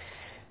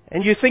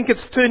 And you think it's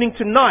turning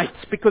to night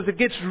because it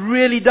gets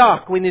really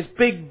dark when there's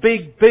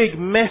big,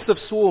 massive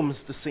swarms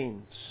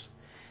descend.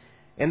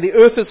 And the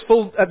earth is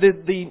full,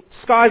 the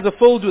skies are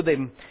filled with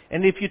them.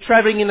 And if you're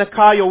traveling in a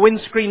car, your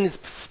windscreen is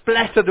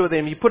splattered with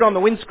them. You put on the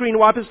windscreen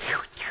wipers,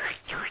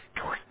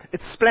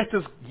 it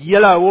splatters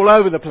yellow all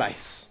over the place.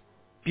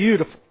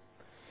 Beautiful.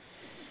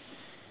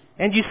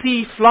 And you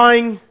see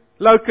flying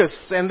locusts.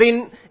 And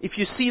then if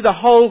you see the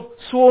whole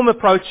swarm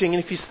approaching,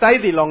 and if you stay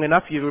there long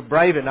enough, you're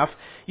brave enough,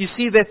 you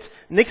see that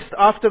next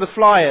after the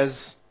flyers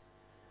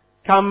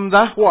come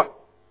the what?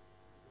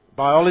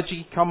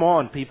 Biology. Come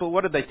on, people.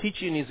 What did they teach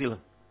you in New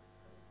Zealand?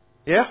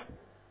 Yeah?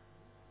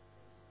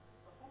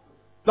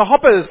 The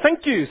hoppers.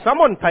 Thank you.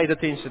 Someone paid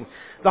attention.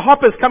 The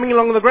hoppers coming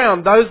along the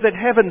ground. Those that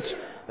haven't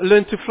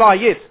learned to fly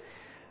yet.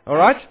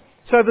 Alright?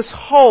 So this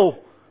whole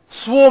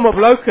swarm of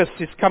locusts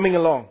is coming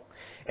along.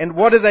 And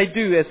what do they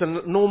do as a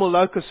normal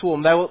locust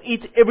swarm? They will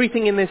eat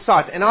everything in their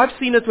sight. And I've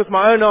seen it with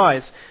my own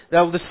eyes.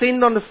 They'll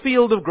descend on the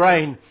field of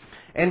grain.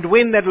 And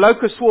when that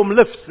locust swarm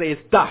lifts, there's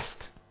dust.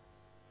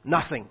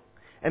 Nothing.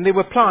 And there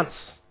were plants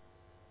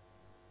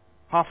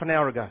half an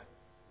hour ago.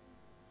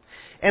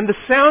 And the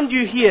sound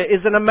you hear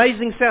is an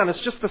amazing sound.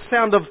 It's just the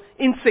sound of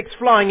insects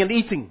flying and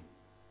eating.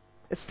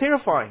 It's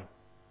terrifying.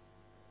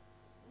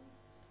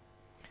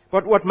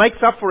 But what makes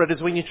up for it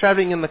is when you're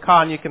traveling in the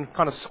car and you can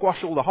kind of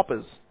squash all the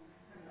hoppers.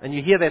 And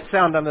you hear that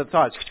sound under the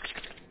tires.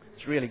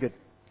 It's really good.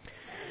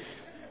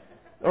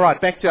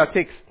 Alright, back to our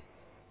text.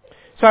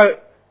 So,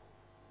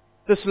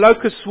 this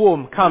locust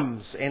swarm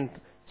comes and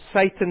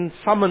Satan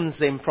summons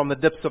them from the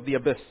depths of the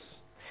abyss.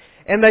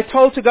 And they're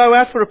told to go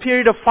out for a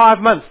period of 5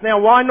 months. Now,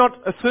 why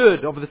not a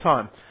third of the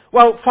time?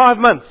 Well, 5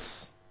 months.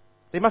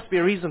 There must be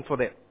a reason for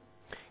that.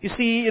 You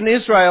see, in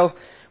Israel,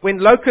 when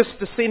locusts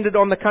descended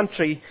on the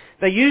country,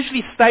 they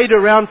usually stayed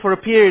around for a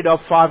period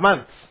of 5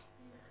 months.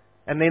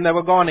 And then they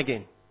were gone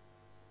again.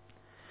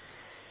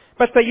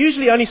 But they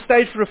usually only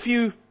stayed for a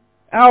few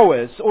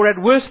hours, or at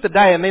worst a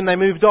day, and then they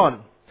moved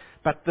on.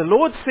 But the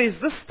Lord says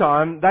this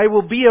time, they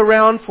will be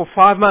around for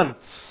 5 months.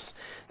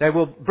 They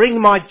will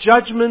bring my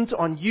judgment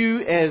on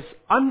you as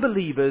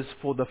unbelievers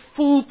for the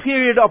full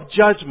period of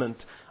judgment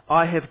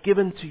I have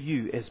given to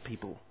you as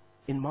people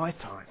in my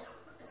time.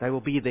 They will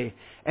be there.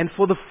 And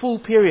for the full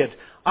period,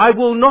 I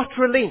will not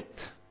relent.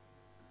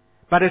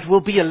 But it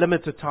will be a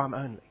limited time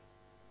only.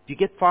 Do you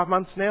get 5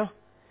 months now?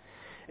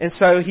 And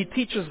so he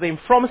teaches them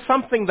from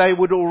something they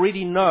would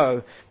already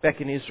know back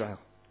in Israel.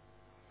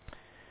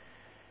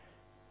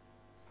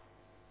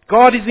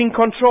 God is in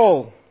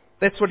control.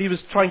 That's what he was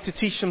trying to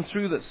teach them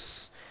through this.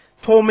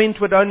 Torment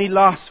would only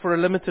last for a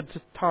limited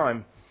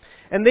time.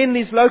 And then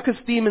these locust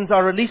demons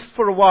are released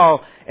for a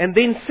while and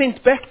then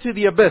sent back to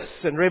the abyss.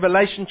 And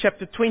Revelation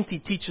chapter 20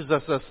 teaches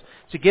us this,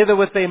 together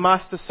with their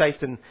master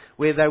Satan,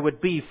 where they would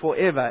be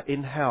forever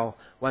in hell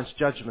once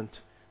judgment,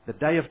 the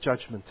day of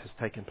judgment, has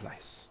taken place.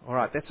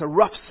 Alright, that's a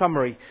rough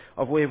summary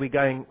of where we're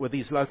going with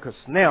these locusts.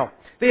 Now,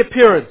 their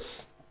appearance.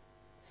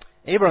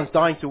 Everyone's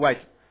dying to wait.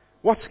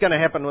 What's going to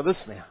happen with this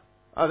now?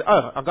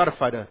 Oh, I've got a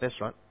photo, that's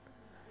right.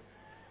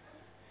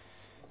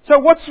 So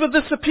what's with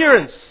this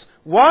appearance?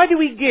 Why do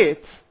we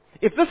get,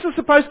 if this is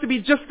supposed to be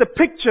just a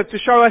picture to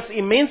show us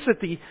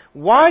immensity,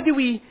 why do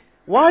we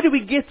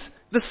get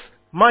this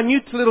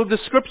minute little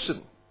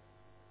description?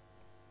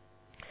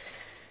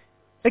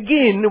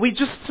 Again, we're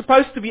just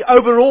supposed to be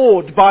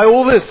overawed by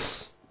all this.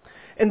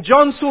 And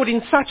John saw it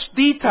in such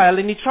detail,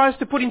 and he tries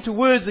to put into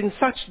words in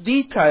such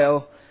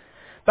detail,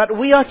 but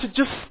we are to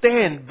just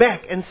stand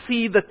back and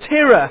see the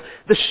terror,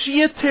 the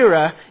sheer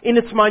terror in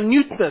its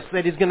minuteness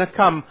that is going to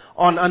come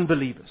on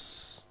unbelievers.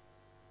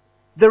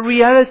 The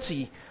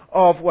reality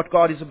of what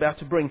God is about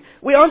to bring.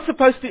 We aren't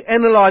supposed to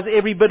analyze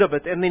every bit of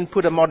it and then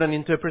put a modern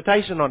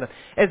interpretation on it,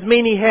 as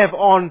many have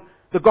on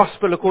the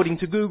gospel according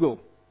to Google.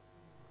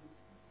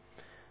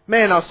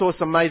 Man, I saw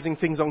some amazing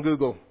things on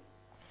Google.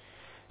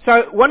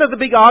 So one of the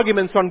big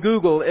arguments on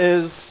Google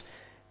is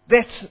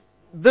that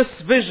this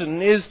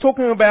vision is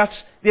talking about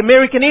the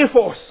American Air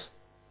Force.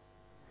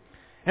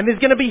 And there's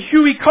going to be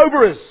Huey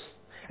Cobras.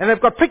 And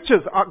they've got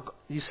pictures.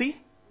 You see?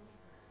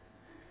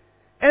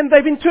 And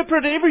they've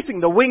interpreted everything.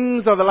 The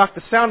wings are like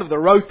the sound of the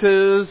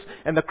rotors.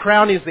 And the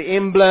crown is the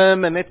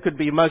emblem. And that could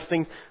be most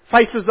things.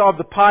 Faces of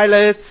the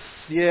pilots.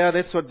 Yeah,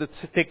 that's what the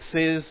text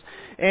says.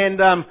 And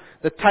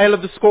the tail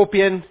of the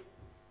scorpion.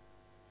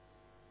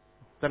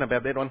 Don't know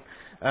about that one.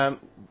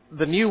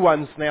 The new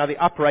ones now, the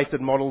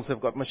uprated models, have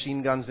got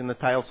machine guns in the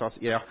tail, so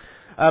yeah.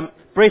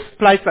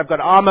 Breastplates, they've got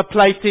armor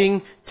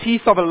plating,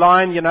 teeth of a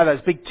lion, you know, those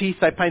big teeth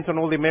they paint on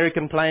all the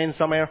American planes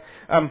somewhere.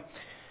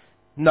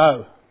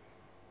 No.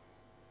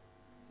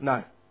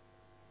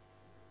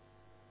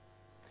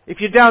 If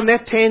you're down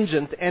that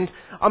tangent, and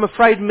I'm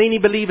afraid many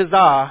believers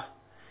are,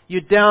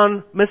 you're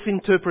down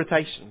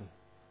misinterpretation.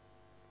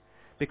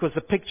 Because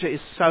the picture is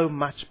so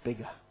much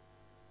bigger.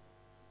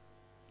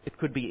 It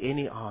could be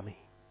any army.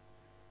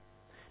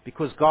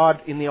 Because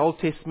God in the Old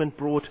Testament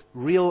brought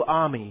real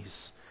armies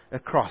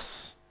across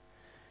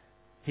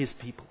His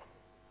people.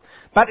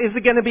 But is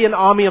it going to be an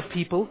army of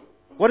people?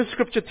 What does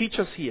Scripture teach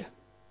us here?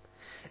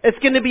 It's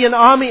going to be an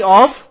army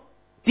of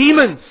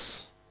demons.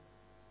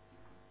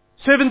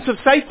 Servants of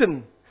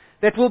Satan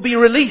that will be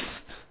released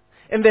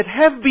and that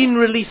have been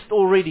released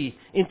already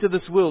into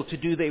this world to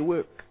do their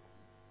work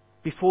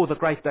before the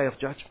great day of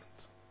judgment.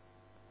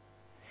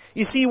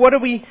 You see, what are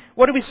we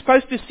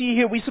supposed to see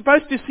here? We're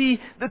supposed to see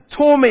the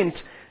torment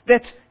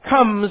that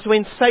comes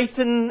when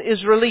Satan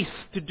is released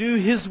to do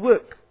his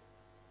work.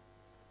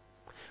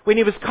 when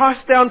he was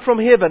cast down from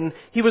heaven,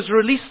 he was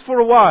released for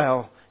a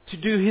while to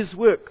do his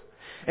work.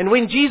 And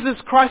when Jesus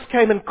Christ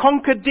came and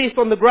conquered death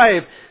on the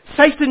grave,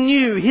 Satan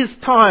knew his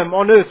time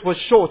on earth was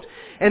short.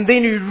 And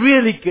then he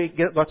really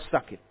got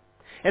stuck in.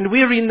 And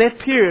we're in that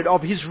period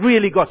of he's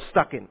really got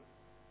stuck in.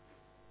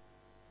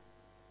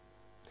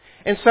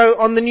 And so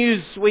on the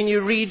news, when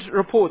you read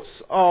reports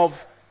of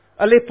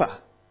Aleppo,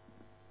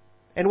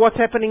 and what's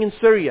happening in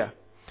Syria,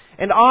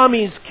 and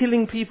armies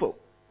killing people,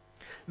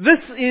 this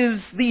is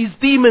these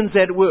demons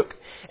at work.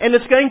 And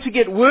it's going to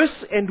get worse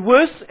and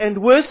worse and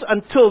worse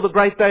until the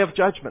great day of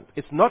judgment.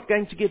 It's not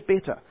going to get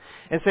better.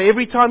 And so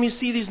every time you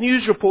see these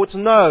news reports,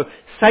 no,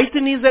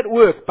 Satan is at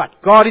work,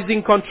 but God is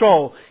in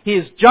control. He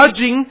is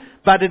judging,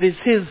 but it is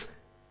His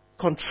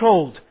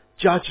controlled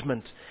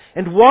judgment.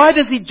 And why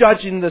does He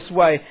judge in this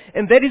way?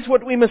 And that is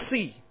what we must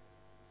see.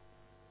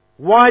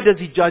 Why does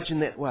He judge in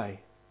that way?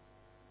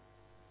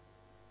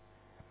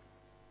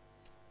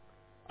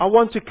 I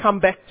want to come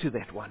back to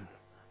that one.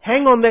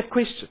 Hang on that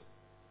question.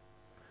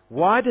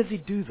 Why does He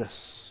do this?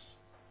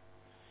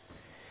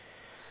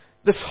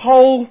 This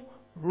whole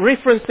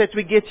reference that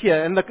we get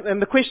here, and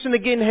the question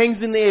again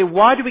hangs in the air,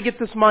 why do we get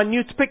this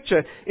minute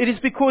picture? It is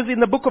because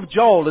in the book of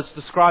Joel it's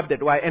described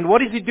that way. And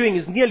what is He doing?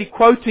 He's nearly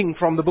quoting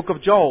from the book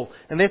of Joel.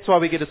 And that's why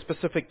we get a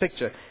specific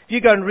picture. If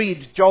you go and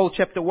read Joel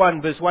chapter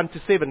 1, verse 1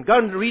 to 7, go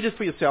and read it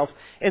for yourself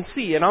and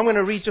see. And I'm going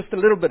to read just a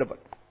little bit of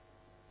it.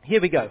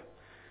 Here we go.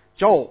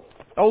 Joel,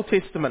 Old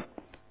Testament,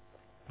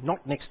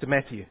 not next to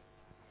Matthew.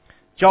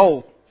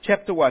 Joel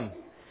chapter 1,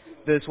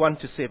 verse 1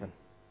 to 7.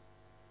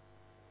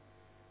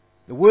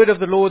 The word of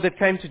the Lord that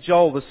came to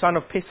Joel, the son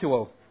of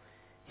Pethuel.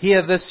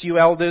 Hear this, you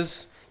elders.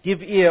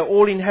 Give ear,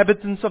 all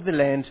inhabitants of the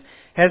land.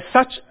 Has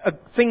such a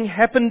thing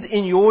happened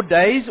in your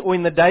days or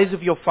in the days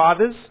of your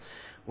fathers?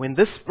 When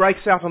this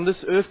breaks out on this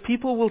earth,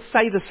 people will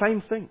say the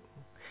same thing.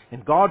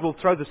 And God will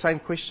throw the same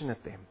question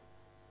at them.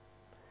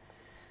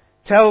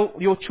 Tell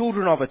your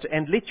children of it,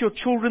 and let your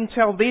children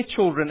tell their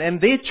children,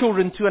 and their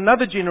children to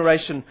another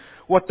generation,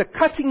 what the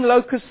cutting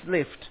locusts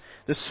left,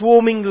 the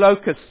swarming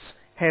locusts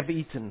have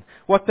eaten.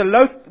 What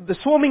the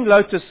swarming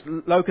locusts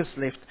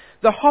left,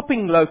 the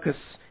hopping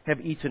locusts have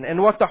eaten.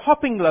 And what the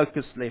hopping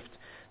locust left,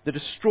 the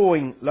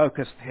destroying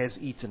locust has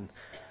eaten.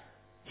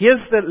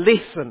 Here's the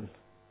lesson.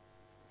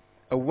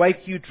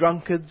 Awake, you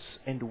drunkards,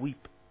 and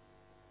weep.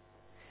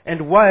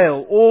 And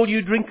wail, all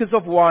you drinkers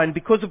of wine,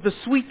 because of the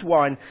sweet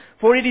wine,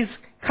 for it is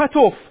cut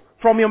off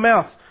from your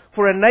mouth.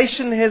 For a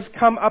nation has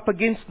come up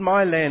against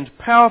my land,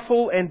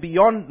 powerful and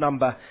beyond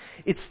number.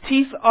 Its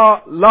teeth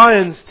are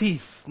lion's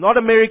teeth, not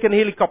American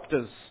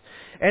helicopters.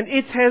 And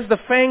it has the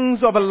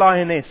fangs of a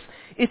lioness.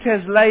 It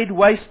has laid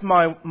waste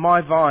my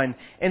vine,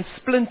 and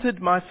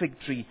splintered my fig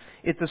tree.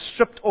 It has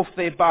stripped off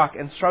their bark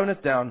and thrown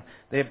it down.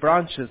 Their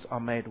branches are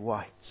made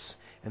white.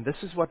 And this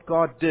is what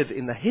God did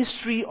in the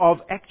history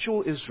of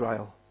actual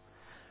Israel.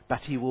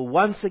 But He will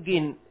once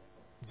again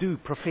do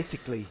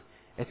prophetically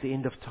at the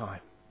end of time.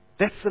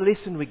 That's the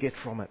lesson we get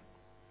from it.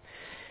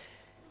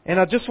 And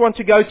I just want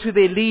to go to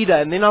their leader,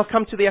 and then I'll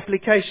come to the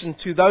application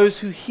to those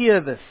who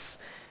hear this.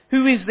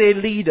 Who is their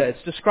leader?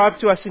 It's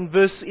described to us in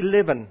verse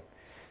 11.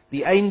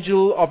 The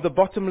angel of the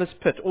bottomless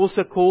pit,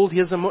 also called,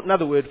 here's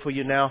another word for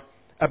you now,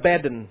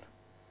 Abaddon.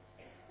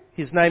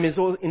 His name is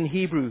in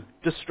Hebrew,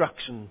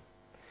 destruction.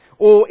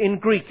 Or in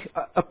Greek,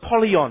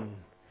 Apollyon,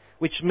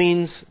 which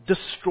means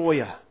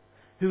destroyer.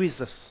 Who is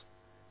this?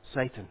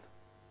 Satan.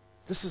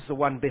 This is the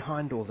one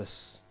behind all this.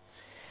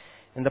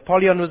 And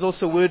Apollyon was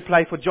also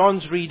wordplay for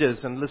John's readers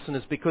and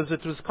listeners, because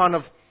it was kind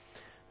of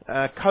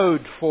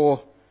code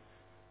for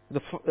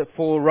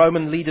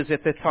Roman leaders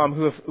at that time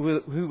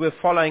who were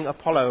following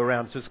Apollo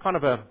around. So it's kind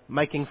of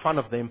making fun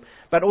of them,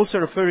 but also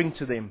referring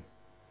to them.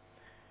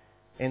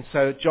 And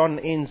so John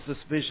ends this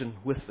vision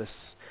with this.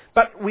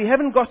 But we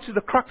haven't got to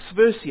the crux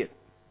verse yet.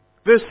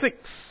 Verse 6.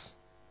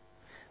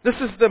 This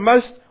is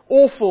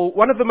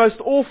one of the most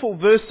awful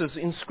verses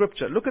in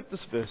Scripture. Look at this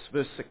verse,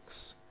 verse 6.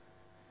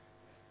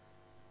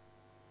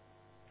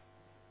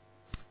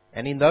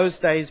 And in those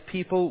days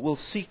people will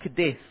seek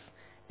death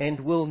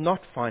and will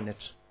not find it.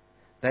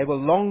 They will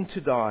long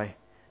to die,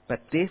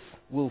 but death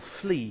will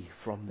flee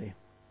from them.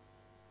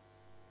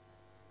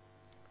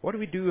 What do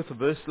we do with a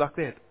verse like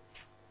that?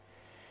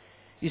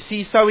 You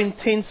see, so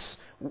intense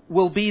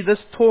will be this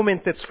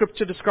torment that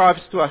Scripture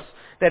describes to us,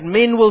 that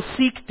men will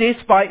seek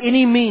death by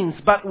any means,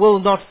 but will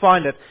not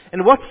find it.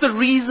 And what's the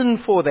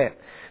reason for that?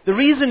 The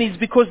reason is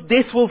because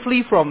death will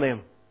flee from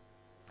them.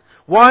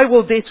 Why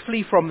will death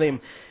flee from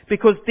them?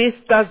 Because death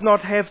does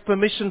not have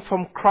permission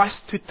from Christ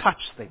to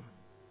touch them.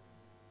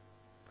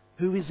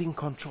 Who is in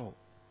control?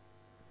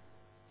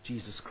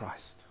 Jesus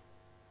Christ.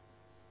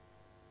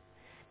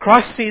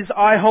 Christ says,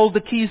 I hold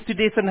the keys to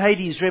death and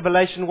Hades,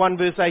 Revelation 1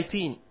 verse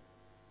 18.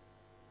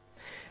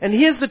 And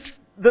here's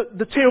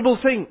the terrible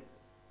thing.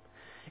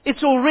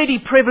 It's already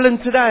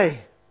prevalent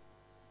today.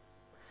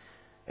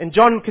 And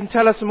John can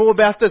tell us more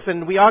about this,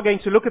 and we are going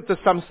to look at this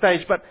some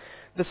stage, but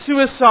the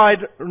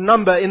suicide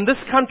number in this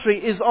country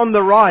is on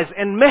the rise,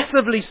 and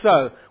massively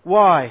so.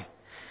 Why?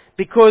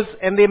 Because,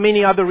 and there are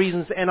many other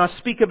reasons, and I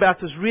speak about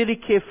this really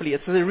carefully.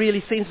 It's a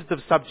really sensitive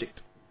subject.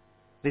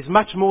 There's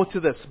much more to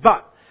this.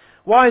 But,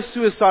 why is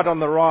suicide on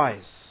the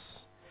rise?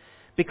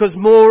 Because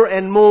more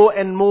and more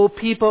and more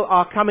people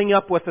are coming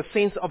up with a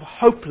sense of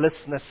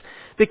hopelessness.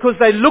 Because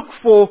they look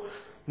for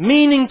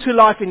meaning to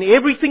life in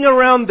everything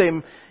around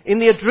them, in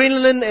the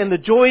adrenaline and the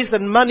joys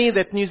and money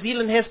that New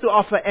Zealand has to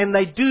offer, and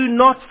they do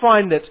not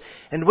find it.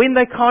 And when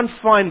they can't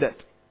find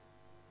it,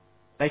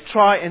 they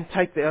try and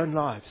take their own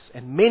lives,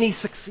 and many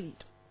succeed.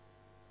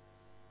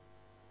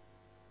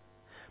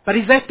 But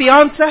is that the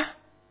answer?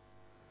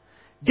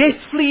 Death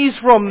flees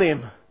from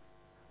them.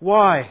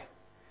 Why?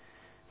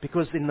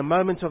 Because in the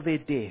moment of their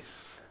death,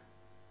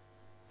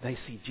 they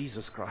see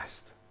Jesus Christ.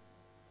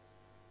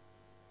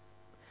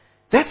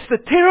 That's the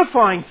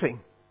terrifying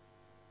thing.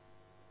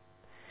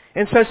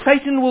 And so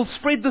Satan will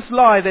spread this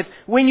lie that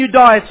when you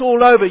die, it's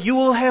all over. You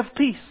will have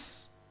peace.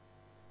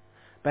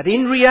 But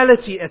in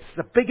reality, it's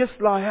the biggest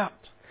lie out.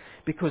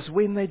 Because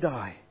when they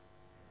die,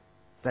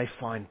 they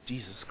find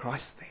Jesus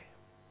Christ there.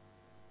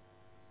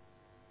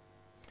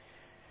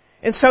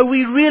 And so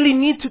we really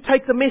need to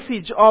take the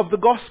message of the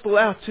gospel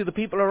out to the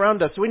people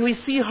around us. When we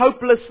see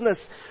hopelessness,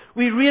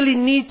 we really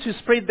need to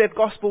spread that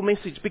gospel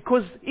message.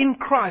 Because in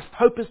Christ,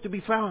 hope is to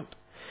be found.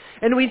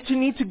 And we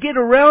need to get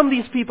around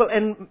these people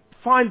and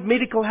find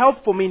medical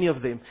help for many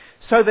of them,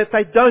 so that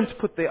they don't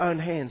put their own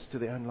hands to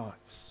their own lives.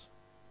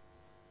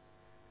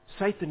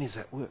 Satan is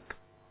at work.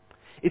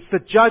 It's the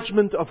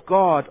judgment of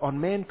God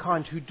on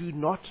mankind who do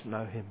not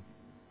know Him.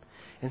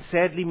 And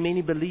sadly,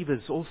 many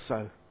believers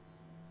also,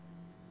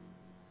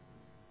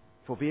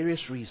 for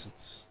various reasons,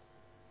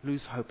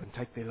 lose hope and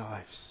take their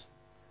lives.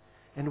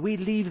 And we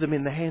leave them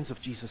in the hands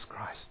of Jesus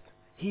Christ.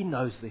 He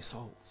knows their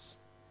souls.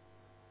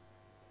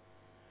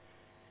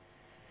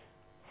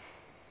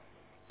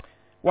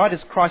 Why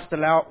does Christ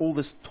allow all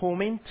this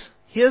torment?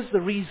 Here's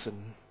the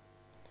reason.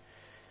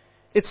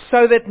 It's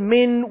so that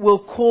men will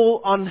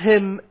call on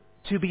Him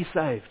to be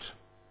saved.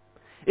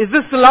 Is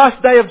this the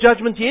last day of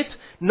judgment yet?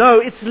 No,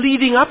 it's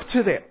leading up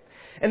to that.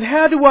 And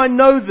how do I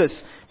know this?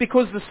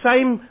 Because the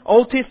same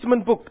Old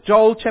Testament book,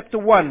 Joel chapter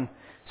 1,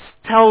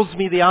 tells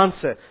me the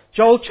answer.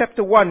 Joel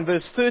chapter 1,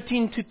 verse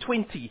 13 to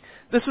 20.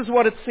 This is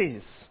what it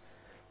says.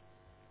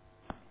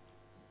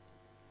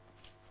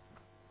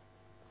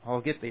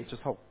 I'll get there,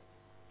 just hold.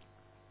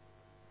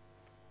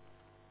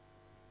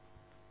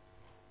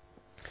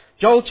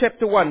 Joel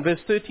chapter 1, verse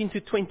 13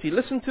 to 20.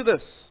 Listen to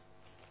this.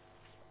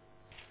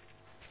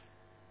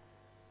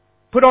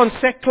 Put on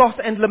sackcloth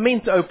and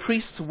lament, O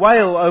priests.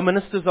 Wail, O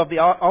ministers of the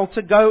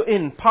altar. Go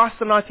in. Pass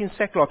the night in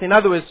sackcloth. In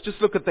other words, just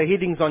look at the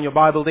headings on your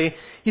Bible there.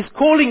 He's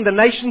calling the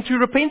nation to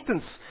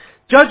repentance.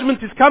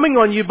 Judgment is coming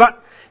on you,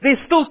 but there's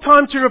still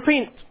time to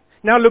repent.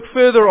 Now look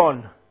further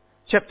on.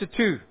 Chapter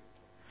 2.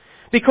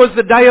 Because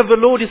the day of the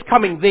Lord is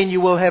coming, then you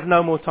will have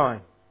no more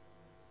time.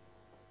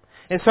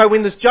 And so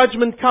when this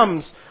judgment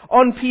comes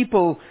on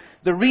people,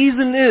 the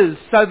reason is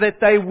so that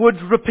they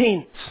would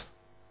repent.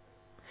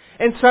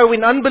 And so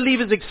when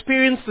unbelievers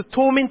experience the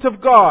torment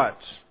of God,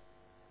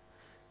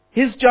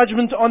 His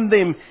judgment on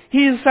them,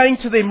 He is saying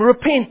to them,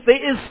 repent,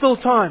 there is still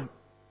time.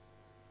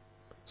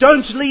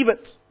 Don't leave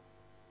it.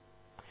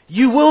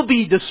 You will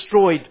be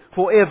destroyed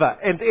forever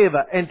and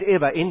ever and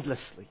ever,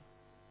 endlessly.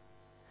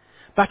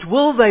 But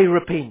will they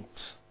repent?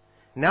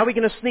 Now we're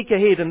going to sneak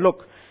ahead and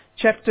look.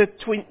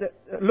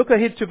 Look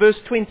ahead to verse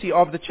 20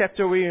 of the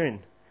chapter we're in.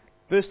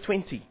 Verse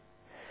 20.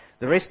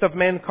 The rest of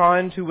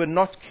mankind who were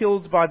not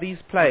killed by these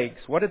plagues,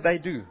 what did they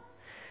do?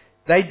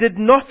 They did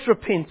not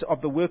repent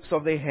of the works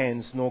of their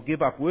hands, nor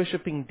give up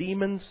worshipping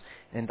demons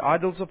and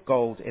idols of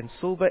gold and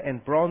silver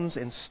and bronze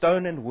and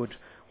stone and wood,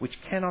 which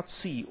cannot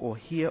see or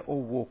hear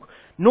or walk.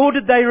 Nor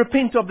did they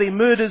repent of their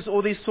murders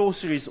or their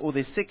sorceries or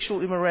their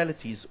sexual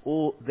immoralities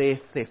or their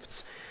thefts.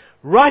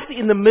 Right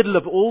in the middle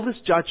of all this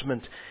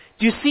judgment,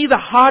 do you see the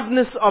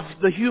hardness of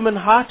the human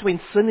heart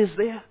when sin is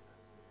there?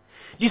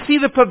 Do you see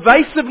the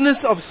pervasiveness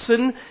of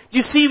sin? Do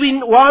you see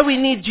why we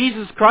need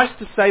Jesus Christ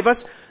to save us?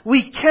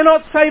 We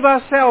cannot save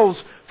ourselves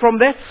from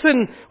that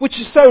sin which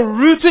is so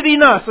rooted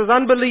in us as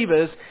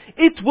unbelievers.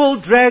 It will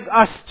drag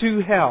us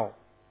to hell.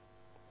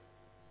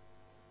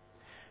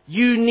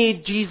 You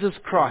need Jesus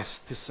Christ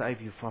to save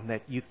you from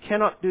that. You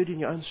cannot do it in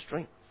your own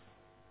strength.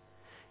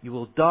 You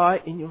will die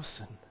in your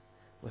sin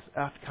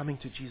without coming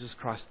to Jesus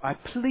Christ. I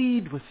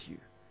plead with you,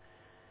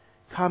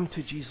 come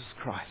to Jesus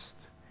Christ.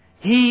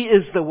 He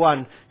is the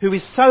one who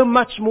is so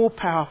much more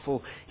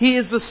powerful. He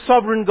is the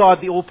sovereign God,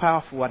 the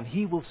all-powerful one.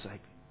 He will save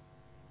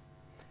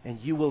you.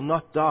 And you will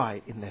not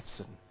die in that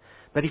sin.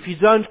 But if you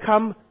don't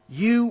come,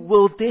 you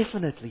will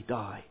definitely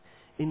die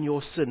in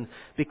your sin,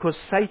 because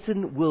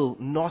Satan will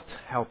not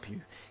help you.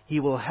 He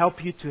will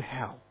help you to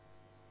hell.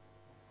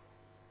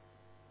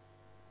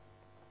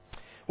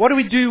 What do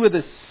we do with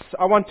this?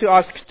 I want to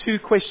ask two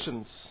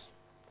questions,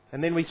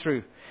 and then we're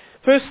through.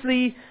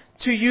 Firstly,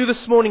 to you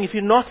this morning, if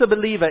you're not a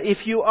believer,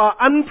 if you are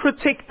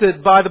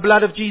unprotected by the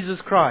blood of Jesus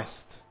Christ,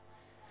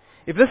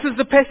 if this is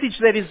the passage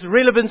that is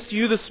relevant to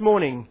you this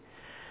morning,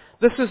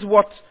 this is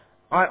what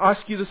I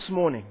ask you this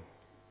morning.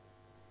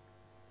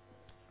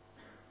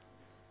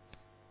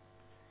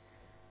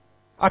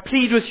 I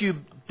plead with you,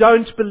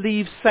 don't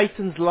believe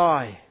Satan's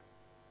lie.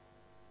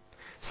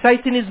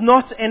 Satan is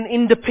not an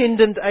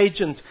independent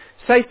agent.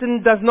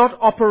 Satan does not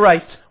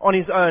operate on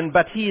his own,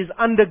 but he is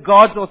under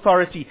God's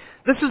authority.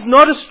 This is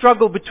not a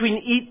struggle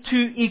between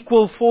two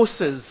equal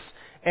forces,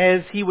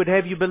 as he would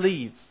have you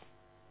believe.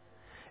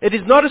 It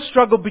is not a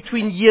struggle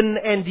between yin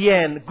and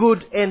yang,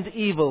 good and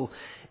evil.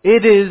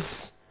 It is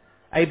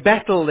a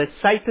battle that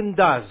Satan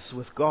does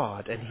with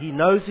God, and he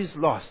knows he's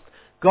lost.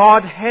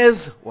 God has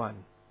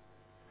won.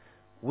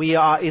 We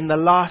are in the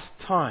last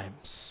times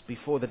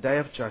before the day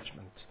of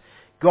judgment.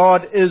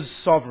 God is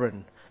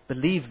sovereign.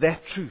 Believe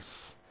that truth.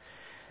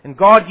 And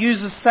God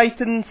uses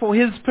Satan for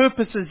His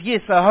purposes.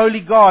 Yes, a holy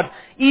God,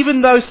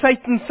 even though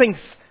Satan thinks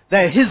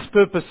they're His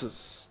purposes.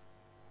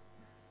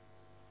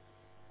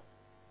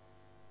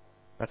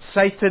 But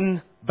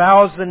Satan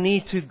bows the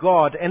knee to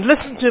God. And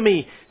listen to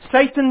me,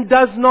 Satan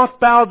does not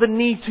bow the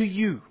knee to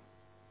you.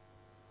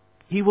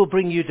 He will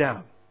bring you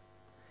down.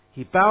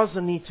 He bows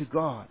the knee to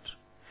God.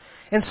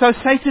 And so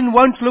Satan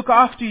won't look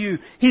after you.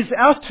 He's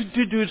out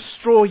to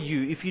destroy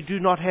you if you do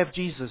not have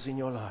Jesus in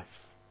your life.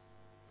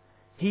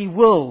 He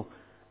will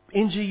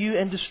injure you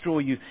and destroy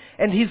you.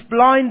 And He's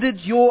blinded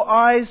your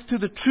eyes to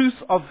the truth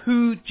of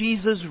who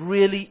Jesus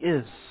really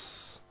is.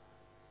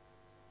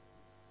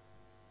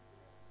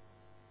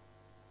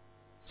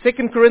 2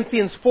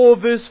 Corinthians 4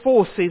 verse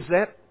 4 says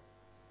that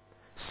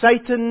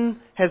Satan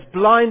has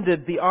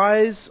blinded the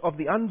eyes of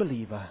the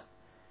unbeliever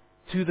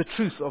to the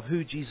truth of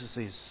who Jesus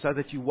is, so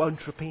that you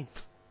won't repent.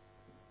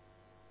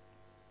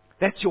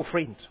 That's your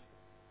friend.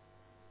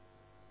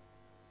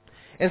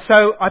 And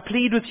so I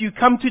plead with you,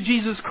 come to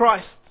Jesus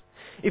Christ.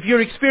 If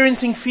you're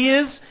experiencing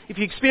fears, if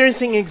you're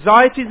experiencing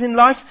anxieties in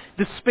life,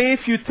 despair,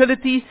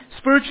 futility,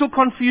 spiritual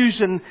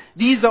confusion,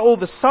 these are all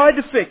the side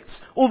effects,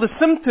 all the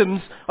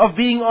symptoms of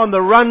being on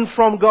the run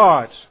from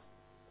God.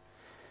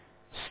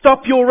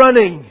 Stop your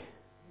running.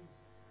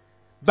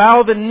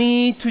 Bow the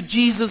knee to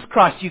Jesus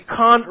Christ. You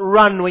can't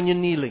run when you're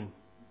kneeling.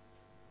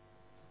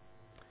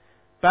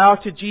 Bow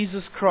to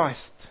Jesus Christ.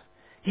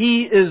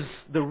 He is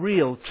the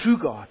real, true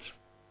God.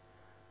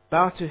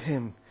 Bow to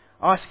Him.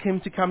 Ask Him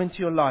to come into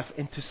your life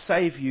and to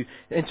save you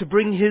and to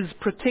bring His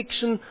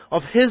protection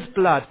of His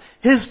blood,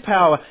 His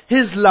power,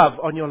 His love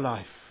on your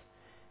life.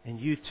 And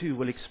you too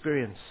will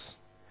experience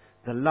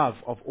the love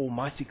of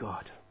Almighty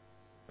God.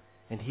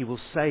 And He will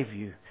save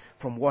you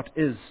from what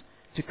is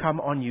to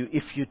come on you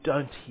if you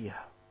don't hear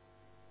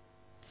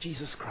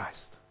Jesus Christ.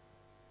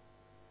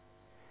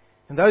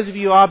 And those of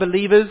you who are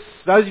believers,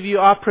 those of you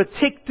who are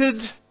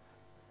protected,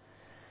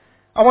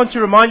 I want to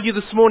remind you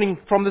this morning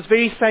from this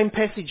very same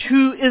passage,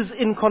 who is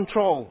in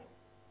control?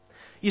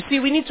 You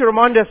see, we need to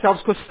remind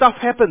ourselves because stuff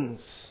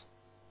happens.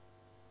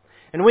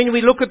 And when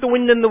we look at the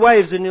wind and the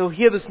waves, and you'll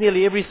hear this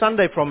nearly every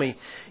Sunday from me,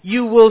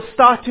 you will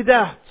start to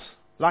doubt,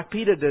 like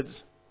Peter did.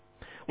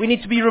 We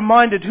need to be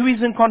reminded who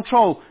is in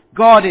control.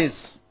 God is.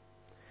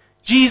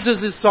 Jesus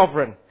is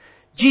sovereign.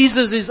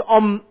 Jesus is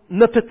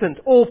omnipotent,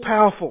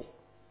 all-powerful.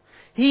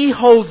 He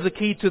holds the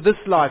key to this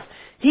life.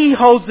 He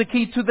holds the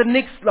key to the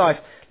next life.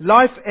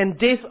 Life and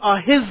death are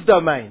His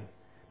domain,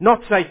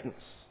 not Satan's.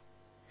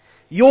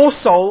 Your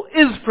soul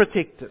is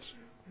protected.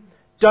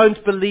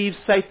 Don't believe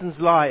Satan's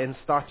lie and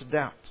start to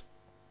doubt.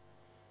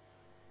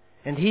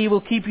 And He will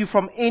keep you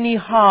from any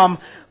harm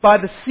by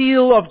the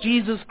seal of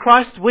Jesus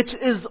Christ, which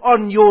is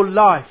on your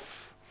life.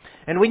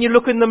 And when you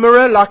look in the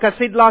mirror, like I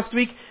said last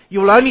week,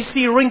 you'll only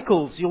see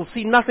wrinkles. You'll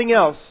see nothing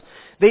else.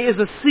 There is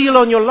a seal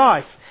on your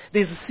life.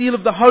 There's a seal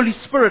of the Holy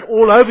Spirit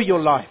all over your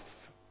life.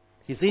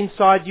 He's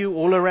inside you,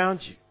 all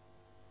around you.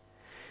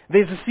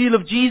 There's a seal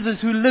of Jesus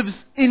who lives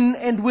in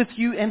and with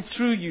you and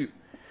through you.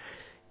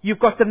 You've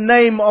got the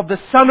name of the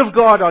Son of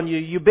God on you.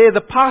 You bear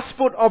the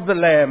passport of the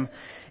Lamb,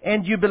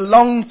 and you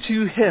belong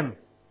to Him.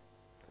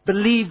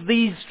 Believe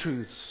these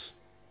truths.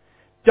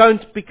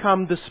 Don't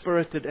become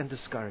dispirited and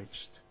discouraged.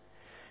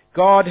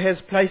 God has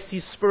placed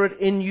His Spirit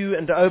in you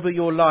and over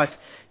your life.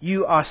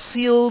 You are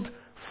sealed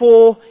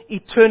for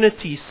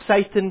eternity.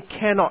 Satan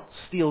cannot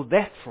steal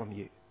that from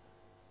you.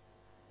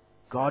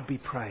 God be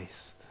praised.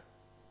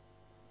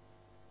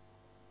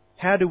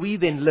 How do we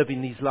then live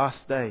in these last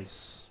days?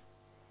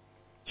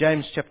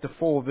 James chapter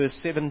 4 verse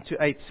 7 to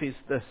 8 says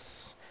this,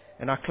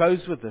 and I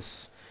close with this.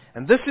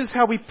 And this is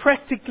how we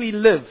practically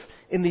live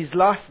in these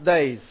last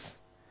days.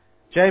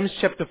 James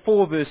chapter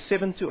 4 verse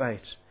 7 to 8.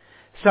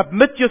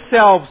 Submit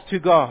yourselves to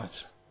God.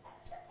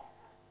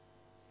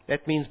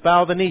 That means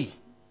bow the knee.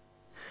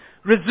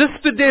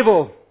 Resist the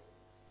devil.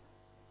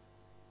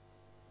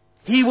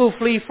 He will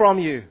flee from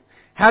you.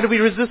 How do we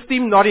resist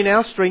him? Not in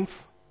our strength.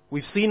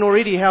 We've seen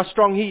already how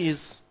strong he is.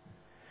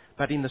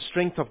 But in the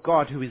strength of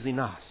God who is in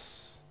us.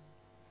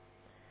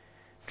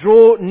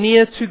 Draw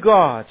near to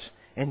God,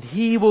 and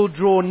He will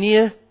draw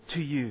near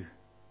to you.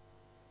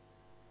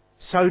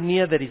 So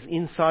near that He's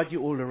inside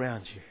you, all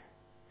around you.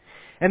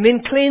 And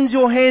then cleanse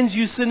your hands,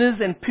 you sinners,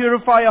 and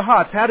purify your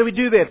hearts. How do we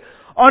do that?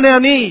 On our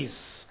knees,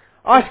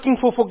 asking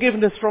for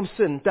forgiveness from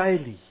sin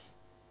daily.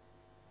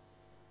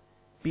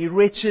 Be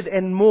wretched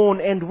and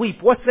mourn and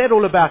weep. What's that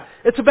all about?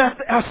 It's about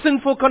our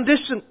sinful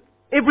condition.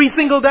 Every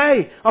single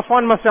day I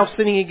find myself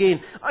sinning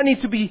again. I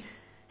need to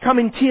come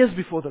in tears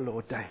before the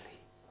Lord daily.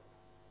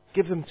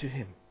 Give them to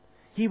Him.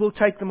 He will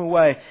take them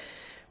away.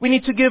 We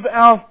need to give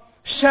our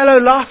shallow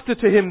laughter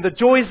to Him, the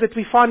joys that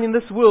we find in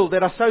this world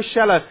that are so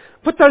shallow.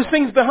 Put those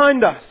things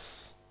behind us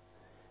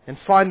and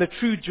find the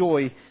true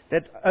joy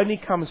that only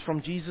comes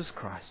from Jesus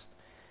Christ.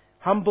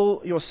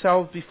 Humble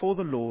yourselves before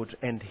the Lord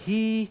and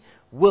He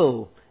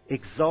will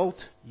exalt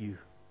you.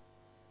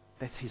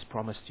 That's His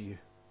promise to you.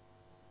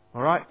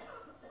 Alright?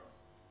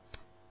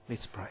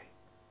 Let's pray.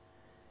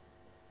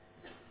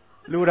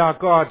 Lord our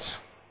God,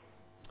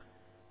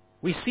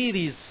 we see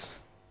these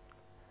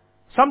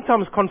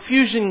sometimes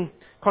confusing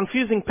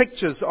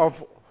pictures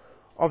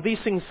of these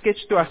things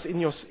sketched to us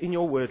in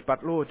your word.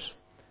 But Lord,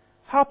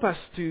 help us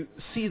to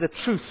see the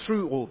truth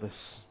through all this.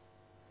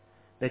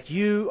 That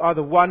you are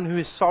the one who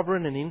is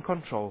sovereign and in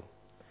control.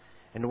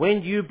 And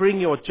when you bring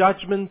your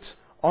judgment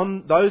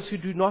on those who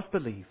do not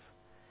believe,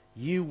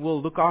 you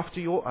will look after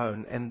your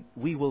own, and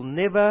we will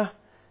never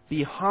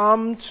be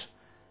harmed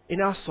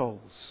in our souls.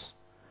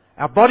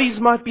 Our bodies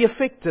might be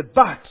affected,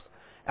 but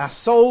our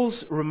souls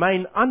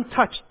remain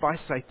untouched by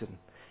Satan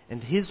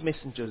and his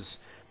messengers,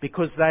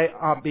 because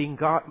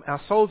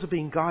our souls are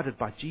being guarded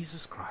by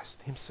Jesus Christ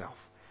Himself,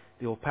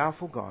 the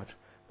all-powerful God,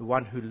 the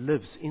one who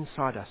lives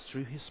inside us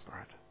through His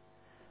Spirit.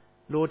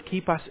 Lord,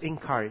 keep us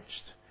encouraged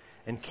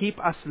and keep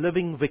us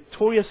living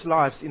victorious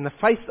lives in the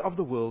face of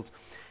the world.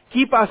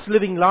 Keep us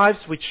living lives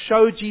which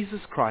show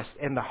Jesus Christ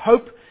and the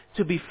hope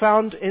to be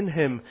found in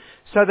Him,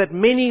 so that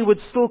many would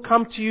still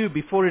come to you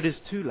before it is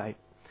too late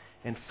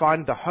and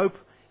find the hope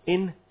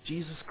in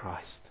Jesus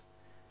Christ.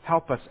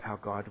 Help us, our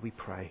God, we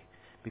pray,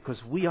 because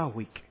we are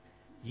weak.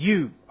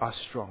 You are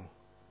strong.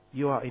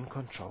 You are in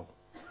control.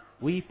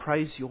 We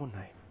praise your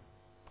name.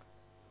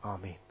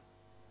 Amen.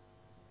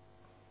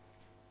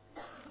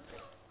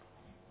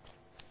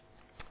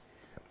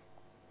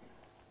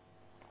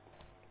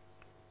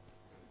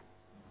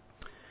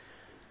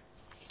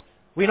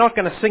 We're not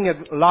going to sing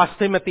a last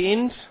hymn at the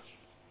end.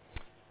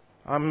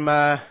 I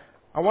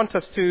want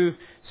us to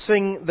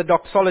sing the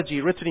doxology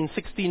written in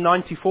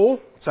 1694.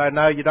 So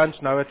no, you don't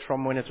know it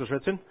from when it was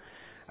written.